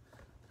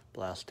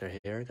 Blaster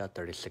here, got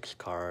 36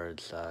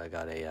 cards.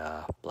 Got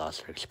a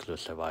Blaster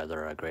exclusive,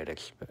 either a Great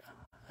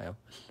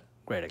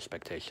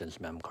Expectations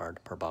mem card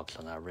per box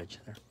on average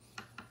there.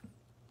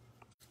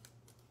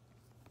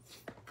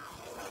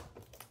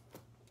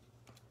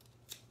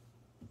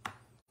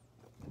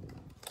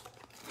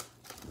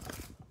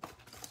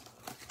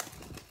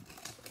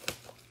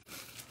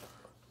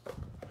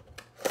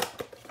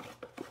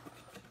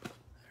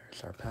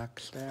 There's our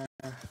packs there.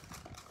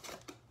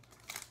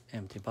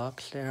 Empty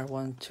box there.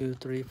 1, 2,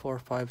 3, 4,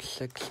 5,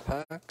 6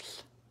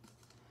 packs.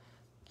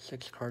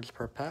 6 cards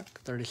per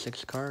pack,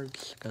 36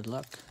 cards. Good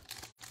luck.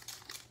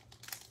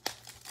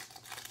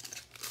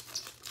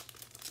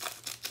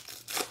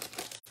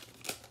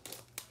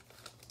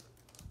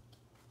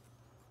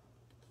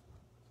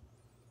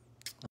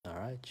 All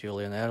right,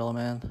 Julian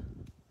Edelman.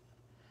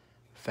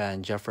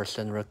 Van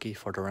Jefferson rookie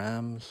for the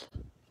Rams.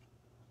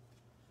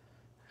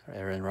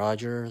 Aaron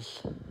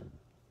Rodgers.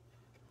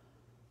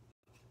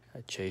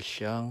 Chase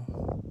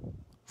Young,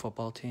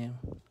 football team.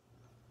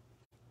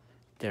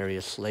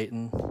 Darius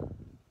Slayton.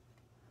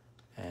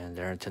 And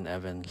Darrington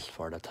Evans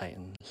for the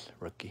Titans,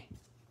 rookie.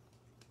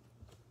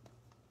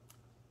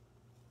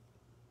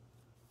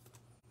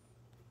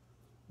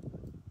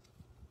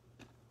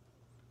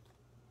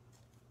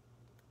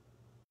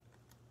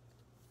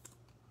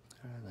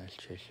 Nice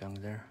Chase Young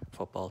there,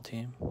 football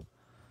team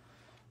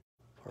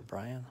for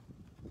Brian.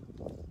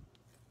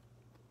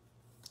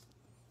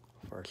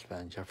 First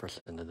Van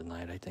Jefferson of the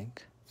night, I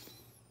think.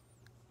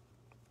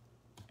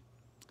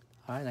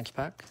 All right, next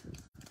pack.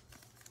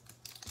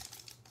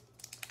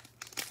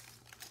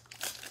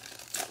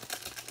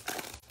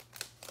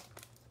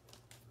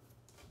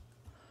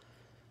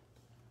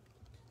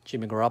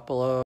 Jimmy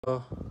Garoppolo,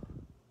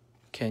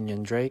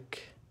 Kenyon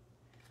Drake.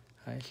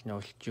 Nice, no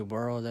Joe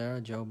Burrow there,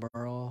 Joe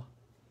Burrow,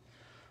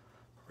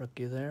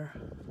 rookie there.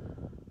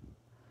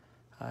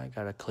 I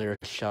got a clear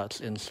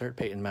shots insert,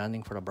 Peyton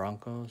Manning for the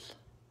Broncos.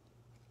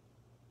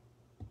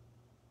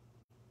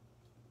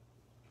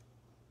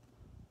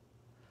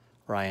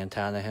 Ryan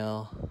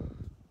Tannehill,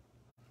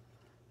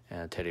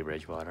 and Teddy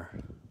Bridgewater.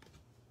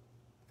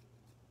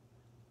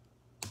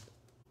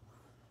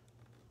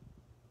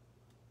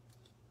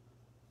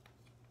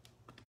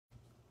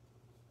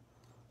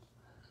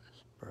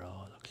 Bro,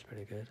 looks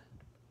pretty good.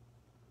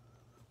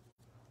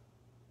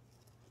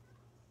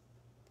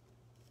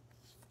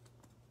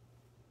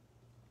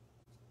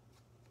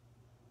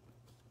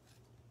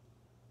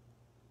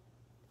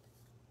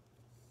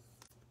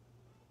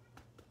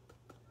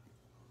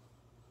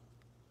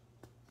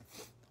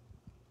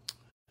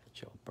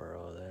 Joe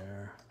Burrow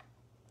there.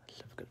 Let's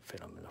see if we could fit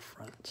him in the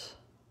front.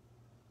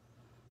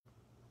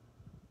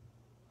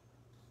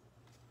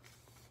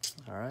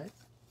 All right,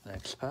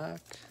 next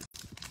pack.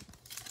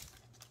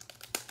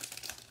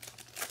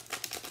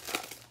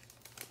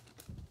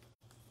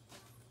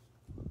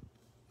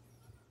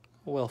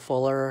 Will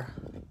Fuller,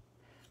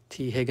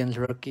 T. Higgins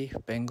rookie,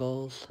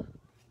 Bengals.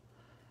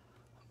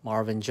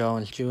 Marvin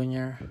Jones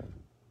Jr.,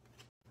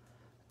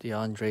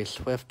 DeAndre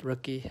Swift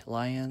rookie,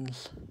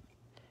 Lions.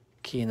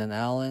 Keenan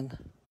Allen,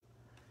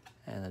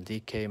 and a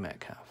DK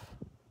Metcalf.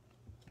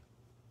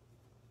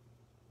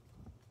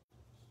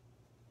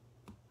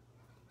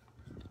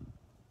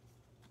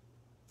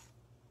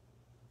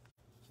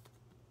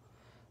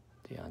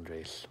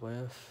 DeAndre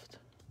Swift.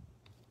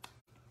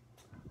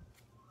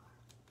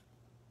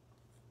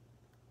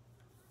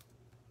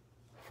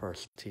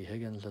 First T.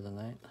 Higgins of the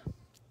night.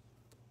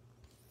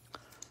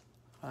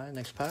 All right,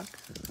 next pack.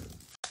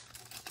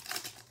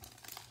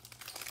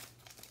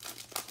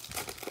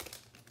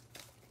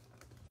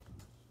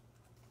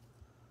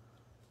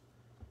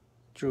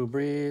 Drew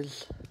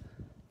Brees,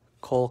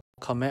 Cole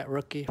Kmet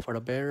rookie for the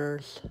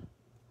Bears.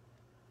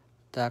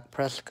 Dak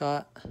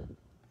Prescott.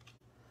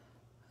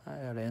 I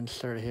got to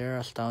insert here,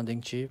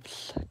 Astounding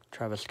Chiefs,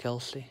 Travis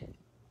Kelce.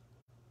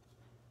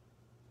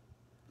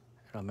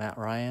 Matt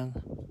Ryan.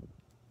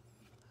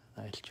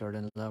 Nice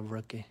Jordan Love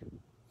rookie.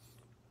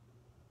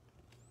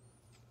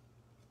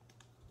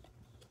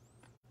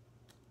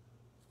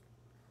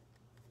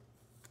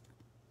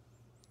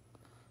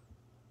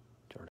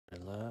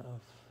 Jordan Love.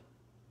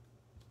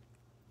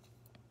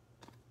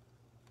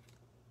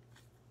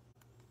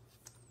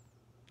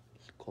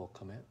 Cole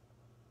Kmet.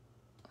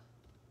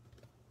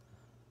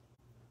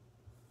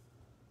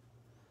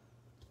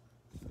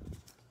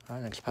 All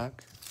right, next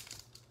pack.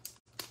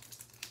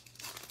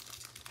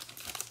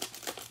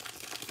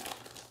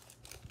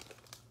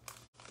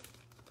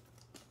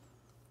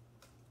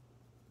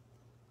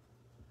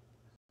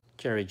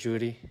 Jerry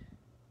Jeudy,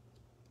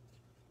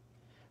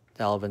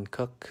 Dalvin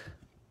Cook,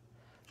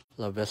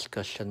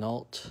 Laviska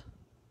Shenault,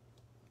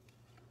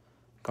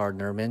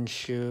 Gardner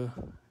Minshew,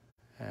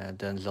 and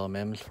Denzel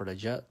Mims for the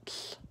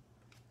Jets,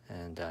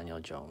 and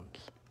Daniel Jones.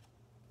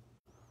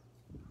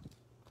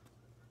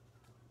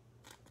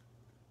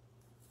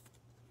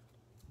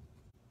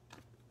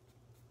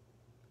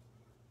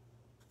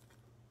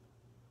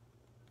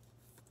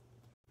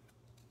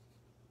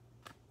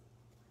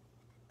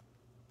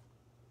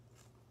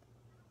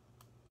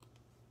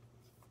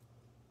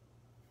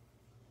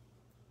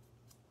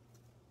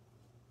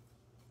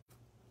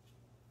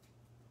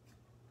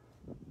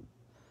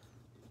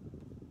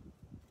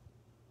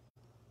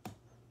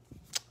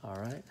 All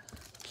right,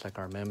 looks like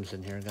our Mims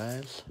in here,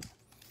 guys.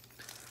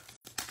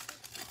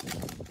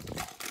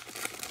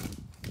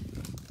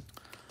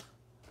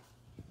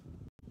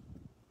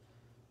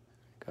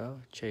 Go,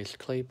 Chase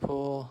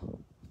Claypool,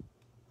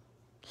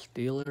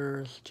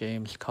 Steelers,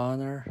 James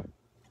Conner,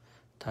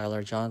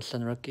 Tyler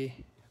Johnson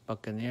rookie,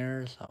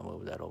 Buccaneers. I'll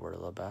move that over to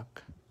the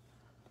back.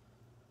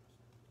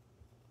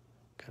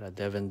 Got a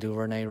Devin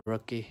Duvernay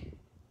rookie,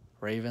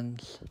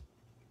 Ravens.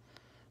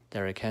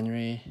 Derrick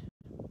Henry.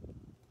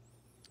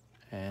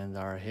 And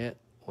our hit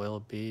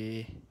will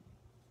be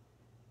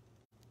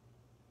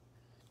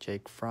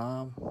Jake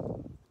Fromm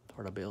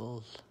for the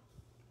Bills.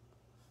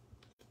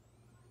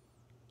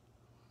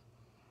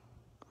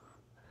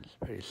 It's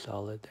pretty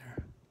solid there.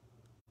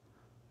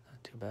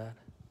 Not too bad.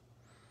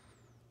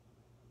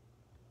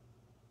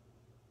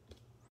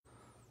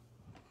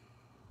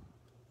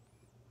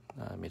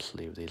 Let me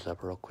sleeve these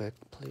up real quick,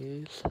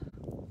 please.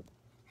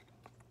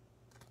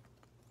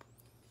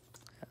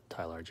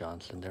 Tyler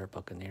Johnson there,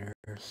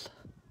 Buccaneers.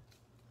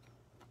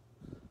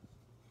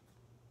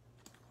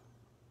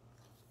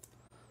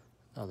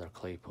 Another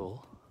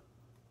Claypool.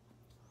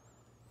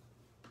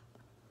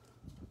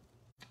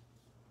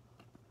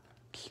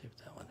 Let's see if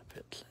that one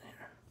fits in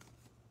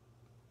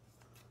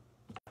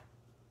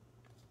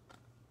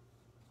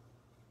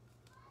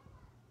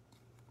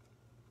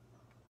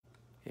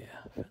here.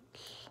 Yeah, fits.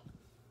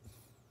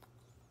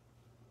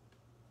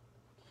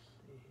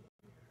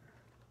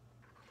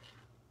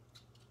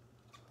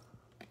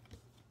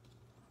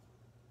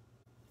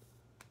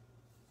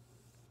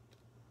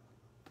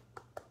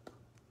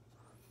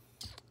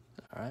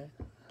 All right,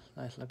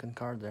 nice looking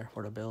card there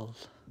for the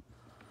Bills.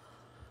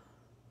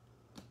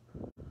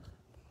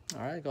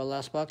 All right, go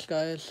last box,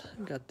 guys.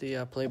 Got the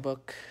Playbook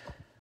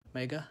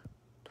Mega.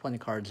 20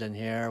 cards in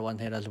here, one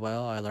hit as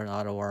well. I learned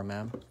Auto War,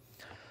 man.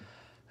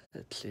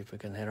 Let's see if we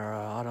can hit our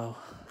auto.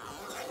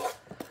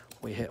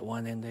 We hit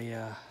one in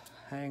the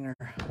hanger.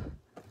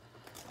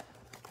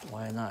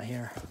 Why not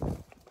here?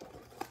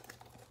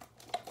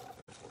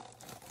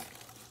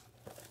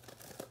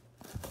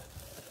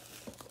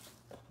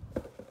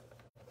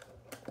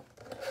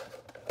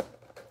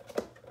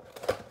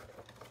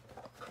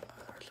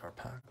 There's our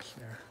packs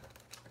there.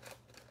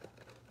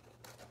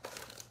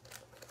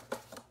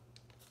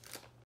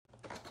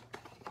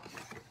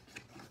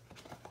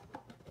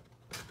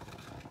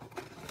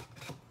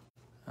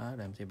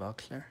 Empty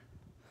box there.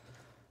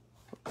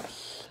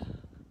 Oops.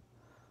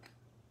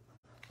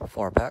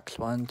 4 packs.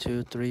 1,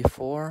 2, 3,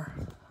 4.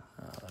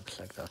 Looks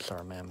like that's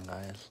our mem,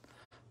 guys.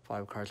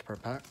 5 cards per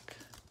pack.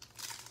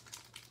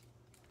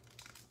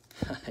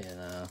 You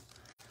know,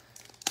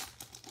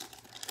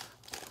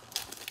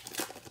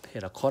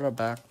 hit a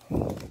quarterback,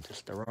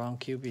 just the wrong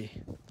QB.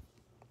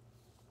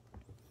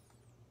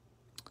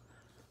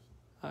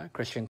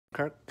 Christian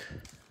Kirk,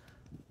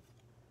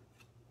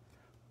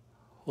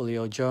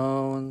 Julio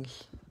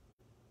Jones,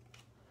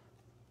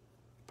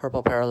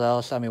 purple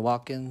parallel, Sammy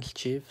Watkins,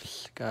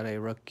 Chiefs. Got a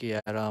rookie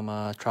Adam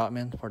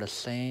Trotman for the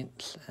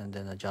Saints, and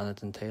then a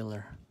Jonathan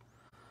Taylor.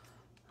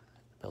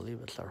 I believe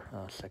it's our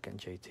second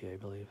JT, I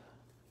believe.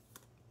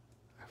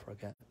 I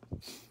forget.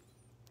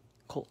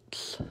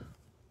 Colts.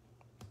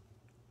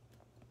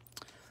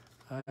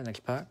 Next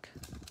pack.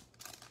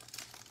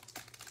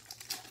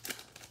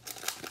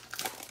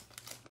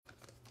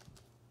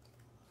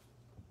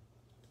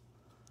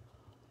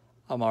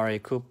 Amari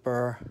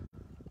Cooper.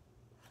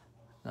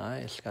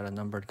 Nice. Got a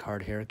numbered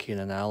card here.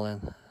 Keenan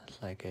Allen.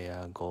 It's like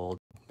a gold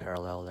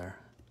parallel there.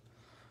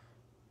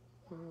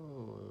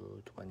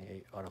 Ooh,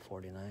 28 out of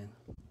 49.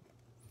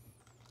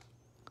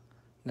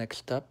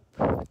 Next up,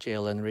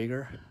 Jalen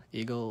Reagor,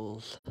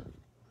 Eagles.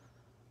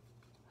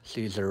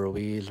 Cesar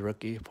Ruiz,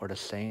 rookie for the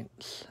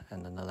Saints.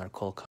 And another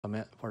Cole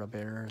Kmet for the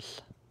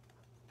Bears.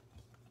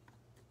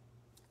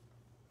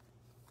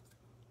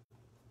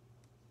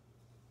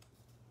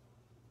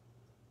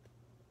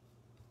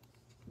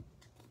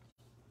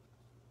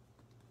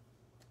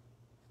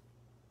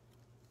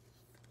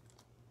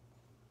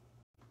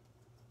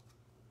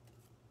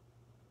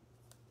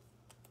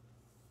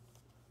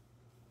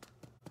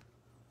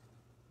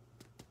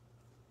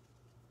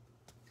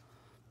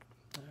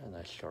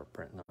 Nice short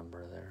print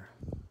number there.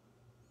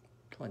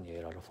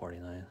 28 out of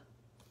 49.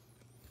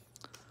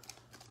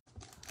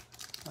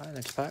 All right,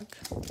 next pack.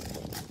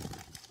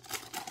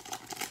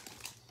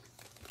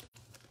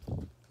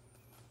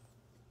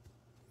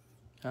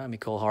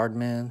 Mecole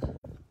Hardman.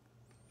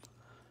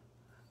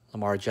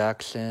 Lamar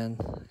Jackson.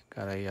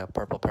 Got a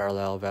purple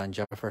parallel Van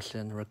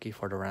Jefferson, rookie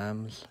for the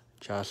Rams.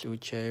 Josh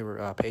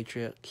Uche,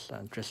 Patriots.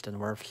 And Tristan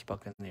Wirfs,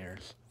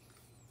 Buccaneers.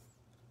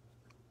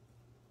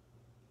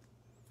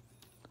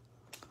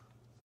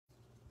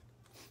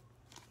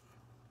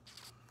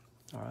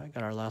 All right,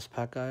 got our last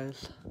pack,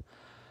 guys.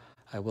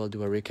 I will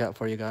do a recap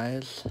for you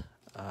guys.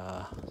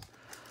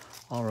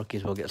 All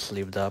rookies will get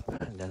sleeved up,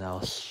 and then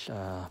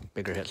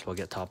bigger hits will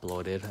get top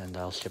loaded, and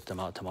I'll ship them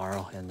out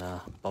tomorrow in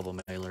bubble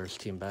mailers,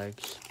 team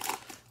bags.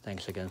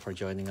 Thanks again for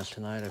joining us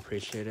tonight. I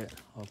appreciate it.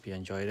 Hope you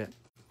enjoyed it.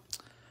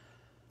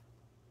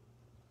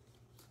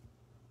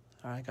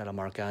 All right, got a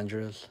Mark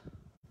Andrews.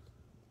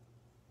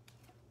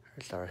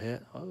 Here's our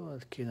hit. Oh,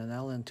 it's Keenan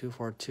Allen,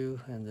 242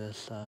 in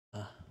this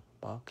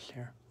box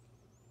here.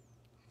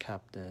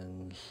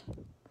 Captains,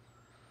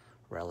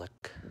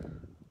 Relic,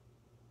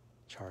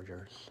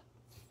 Chargers.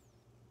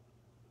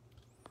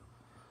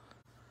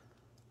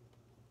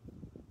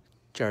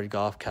 Jared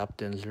Goff,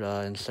 Captains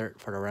insert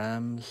for the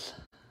Rams.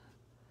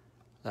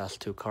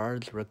 Last two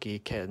cards,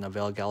 rookie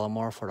Neville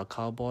Gallimore for the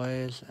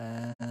Cowboys,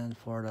 and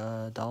for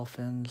the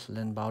Dolphins,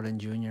 Lynn Bowden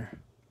Jr.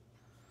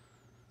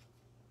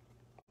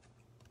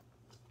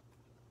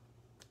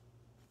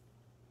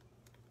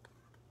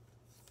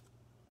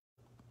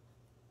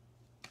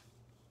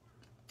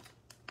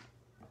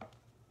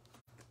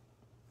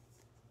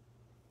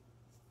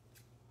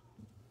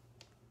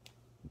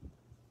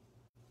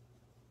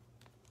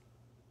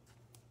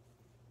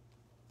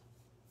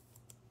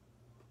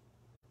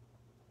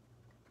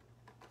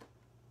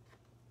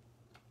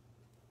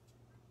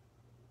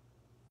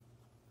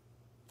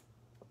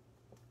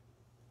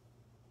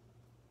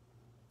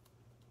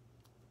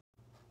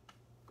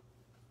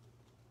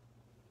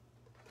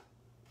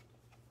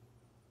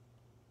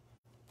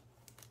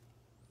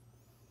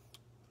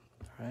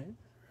 All right,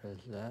 there's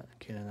that,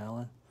 Keenan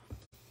Allen.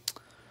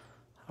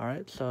 All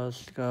right, so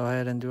let's go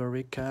ahead and do a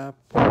recap.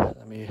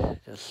 Let me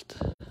just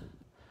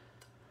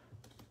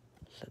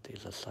set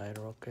these aside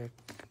real quick,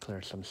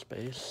 clear some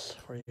space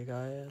for you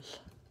guys.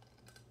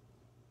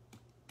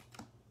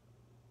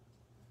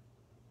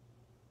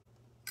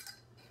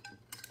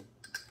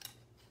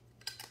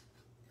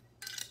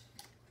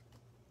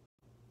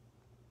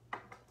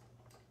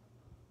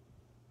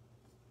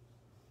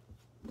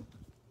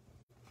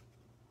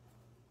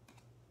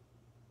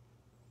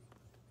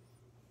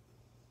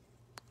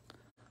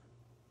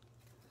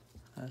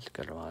 That's a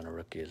good amount of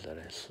rookies that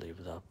I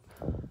sleeved up.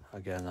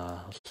 Again,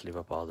 I'll sleeve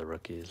up all the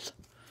rookies.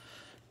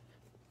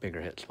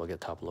 Bigger hits will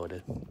get top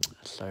loaded.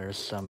 So there's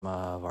some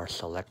of our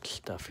select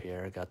stuff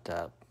here. Got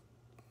that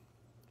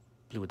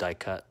blue die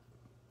cut,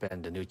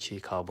 Ben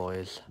DiNucci,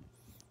 Cowboys.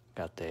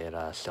 Got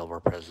that silver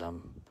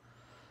prism,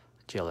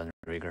 Jalen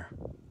Rieger.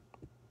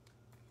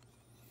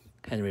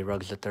 Henry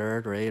Ruggs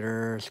III,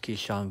 Raiders.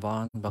 Keyshawn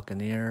Vaughn,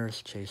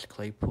 Buccaneers. Chase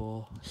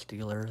Claypool,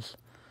 Steelers.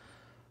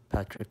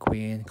 Patrick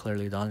Queen,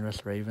 Clearly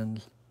Donruss,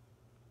 Ravens.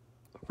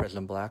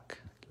 Prism Black,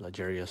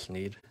 L'Jarius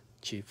Sneed,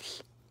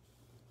 Chiefs.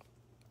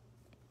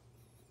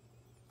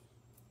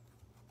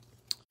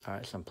 All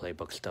right, some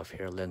playbook stuff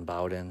here. Lynn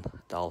Bowden,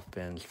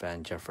 Dolphins.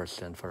 Van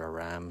Jefferson for the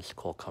Rams.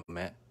 Cole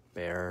Kmet,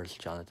 Bears.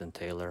 Jonathan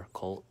Taylor,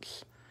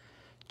 Colts.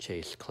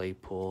 Chase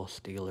Claypool,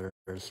 Steelers.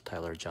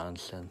 Tyler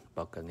Johnson,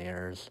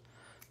 Buccaneers.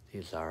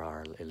 These are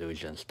our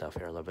illusion stuff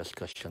here.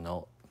 LaVisca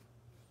Chenault,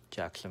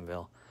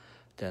 Jacksonville.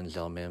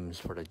 Denzel Mims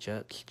for the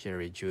Jets.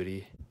 Jerry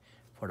Jeudy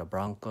for the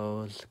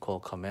Broncos.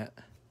 Cole Kmet.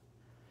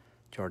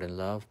 Jordan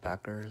Love,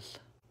 Packers.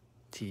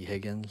 T.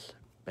 Higgins,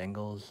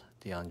 Bengals.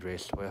 DeAndre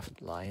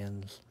Swift,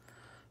 Lions.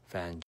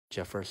 Van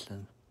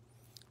Jefferson.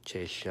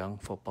 Chase Young,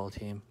 football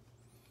team.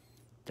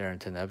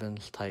 Darrington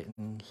Evans,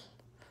 Titans.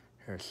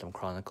 Here's some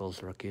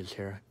Chronicles rookies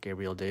here.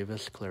 Gabriel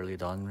Davis, Clearly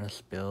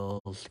Donruss,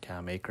 Bills.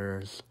 Cam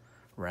Akers,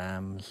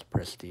 Rams.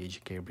 Prestige,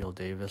 Gabriel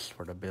Davis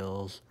for the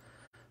Bills.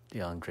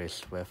 DeAndre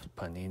Swift,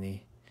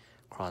 Panini.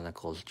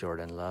 Chronicles,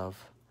 Jordan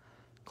Love.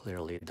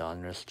 Clearly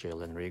Donruss,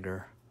 Jalen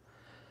Rieger.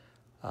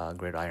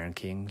 Gridiron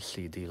Kings,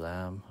 C.D.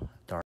 Lamb.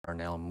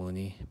 Darnell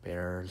Mooney,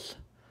 Bears.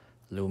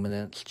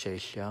 Luminance,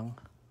 Chase Young.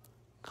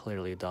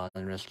 Clearly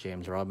Donruss,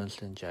 James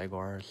Robinson,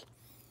 Jaguars.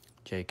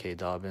 J.K.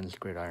 Dobbins,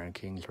 Gridiron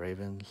Kings,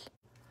 Ravens.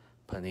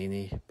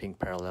 Panini, Pink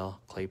Parallel,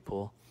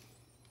 Claypool.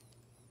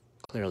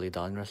 Clearly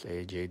Donruss,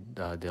 A.J.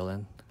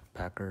 Dillon,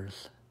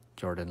 Packers.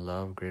 Jordan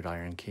Love,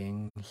 Gridiron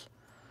Kings.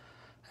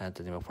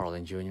 Anthony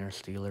McFarland Jr.,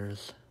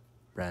 Steelers.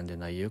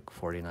 Brandon Ayuk,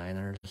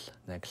 49ers.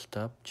 Next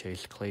up,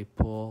 Chase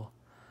Claypool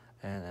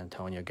and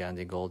Antonio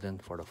Gandy Golden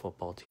for the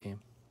football team.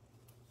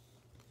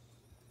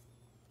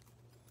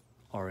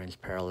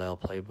 Orange Parallel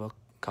Playbook,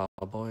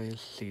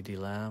 Cowboys. C.D.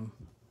 Lamb.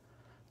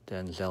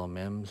 Denzel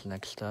Mims,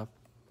 next up.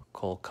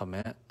 Cole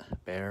Kmet,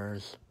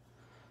 Bears.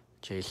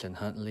 Jason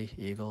Huntley,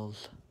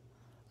 Eagles.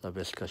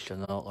 LaVisca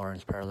Chenault,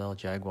 Orange Parallel,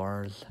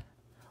 Jaguars.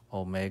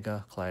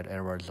 Omega, Clyde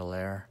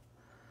Edwards-Helaire.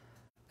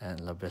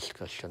 And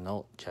LaVisca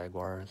Chenault,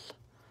 Jaguars.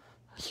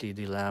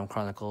 C.D. Lamb,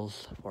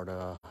 Chronicles for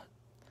the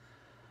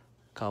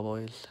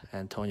Cowboys.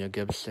 Antonio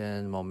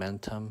Gibson,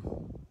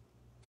 Momentum,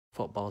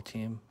 football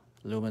team.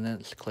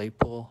 Luminance,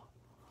 Claypool.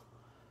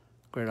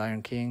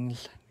 Gridiron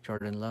Kings,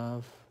 Jordan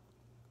Love.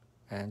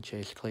 And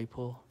Chase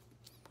Claypool.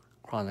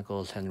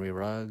 Chronicles, Henry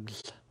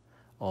Ruggs.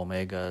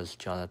 Omegas,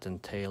 Jonathan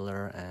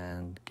Taylor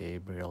and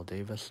Gabriel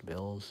Davis,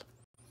 Bills.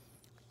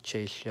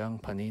 Chase Young,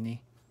 Panini.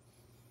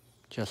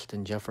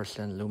 Justin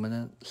Jefferson,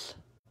 Luminance.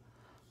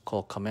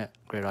 Cole Kmet,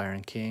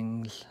 Gridiron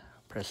Kings.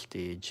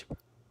 Prestige,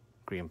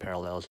 Green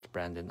Parallels,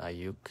 Brandon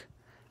Ayuk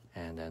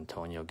and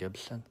Antonio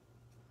Gibson.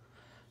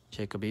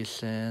 Jacob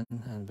Eason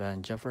and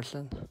Van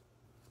Jefferson.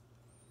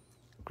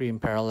 Green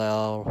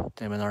Parallel,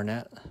 Damon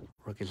Arnett,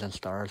 Rookies and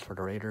Stars for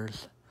the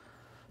Raiders.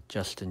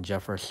 Justin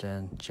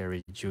Jefferson,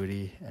 Jerry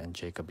Jeudy, and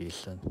Jacob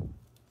Eason.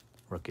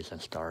 Rookies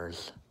and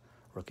Stars,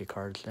 rookie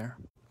cards there.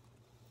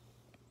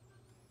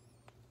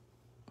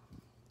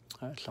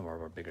 All right, some of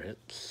our bigger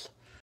hits.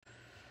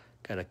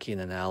 Got a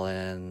Keenan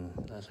Allen,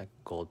 that's a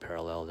gold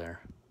parallel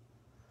there.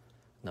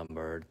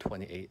 Numbered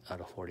 28 out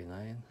of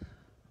 49.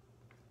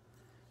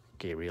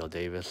 Gabriel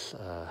Davis,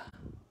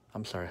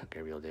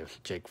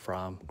 Jake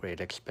Fromm, Great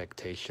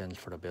Expectations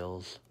for the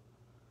Bills.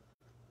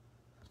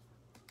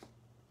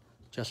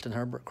 Justin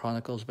Herbert,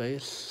 Chronicles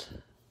base.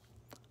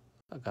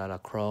 I got a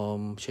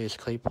Chrome Chase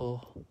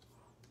Claypool.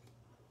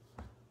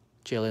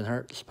 Jalen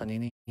Hurts,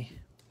 Panini.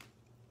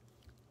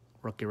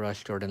 Rookie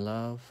Rush, Jordan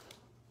Love.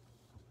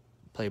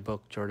 Playbook,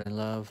 Jordan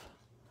Love.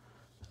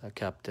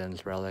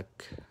 Captain's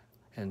Relic,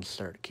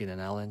 insert Keenan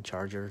Allen,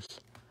 Chargers.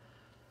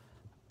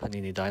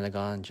 Panini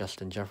Dynagon,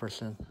 Justin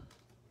Jefferson.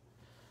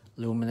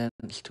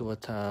 Luminance, Tua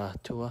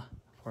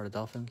for the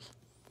Dolphins.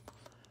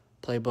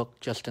 Playbook,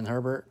 Justin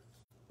Herbert,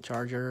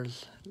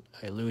 Chargers.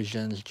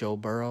 Illusions, Joe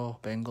Burrow,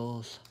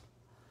 Bengals.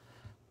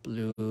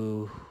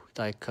 Blue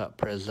die cut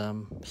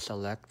Prism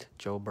Select,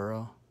 Joe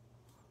Burrow.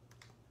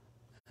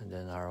 And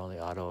then our only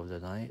auto of the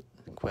night,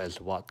 Quez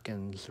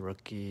Watkins,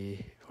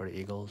 rookie for the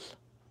Eagles.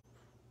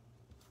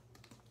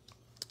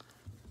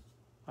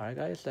 All right,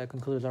 guys, that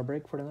concludes our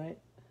break for tonight.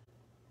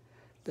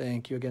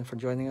 Thank you again for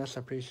joining us.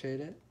 I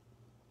appreciate it.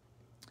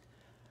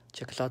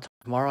 Check us out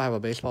tomorrow. I have a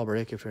baseball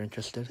break if you're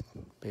interested.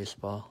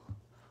 Baseball,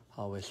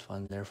 always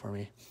fun there for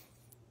me.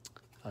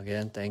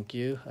 Again, thank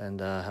you, and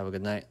have a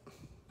good night.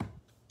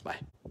 Bye.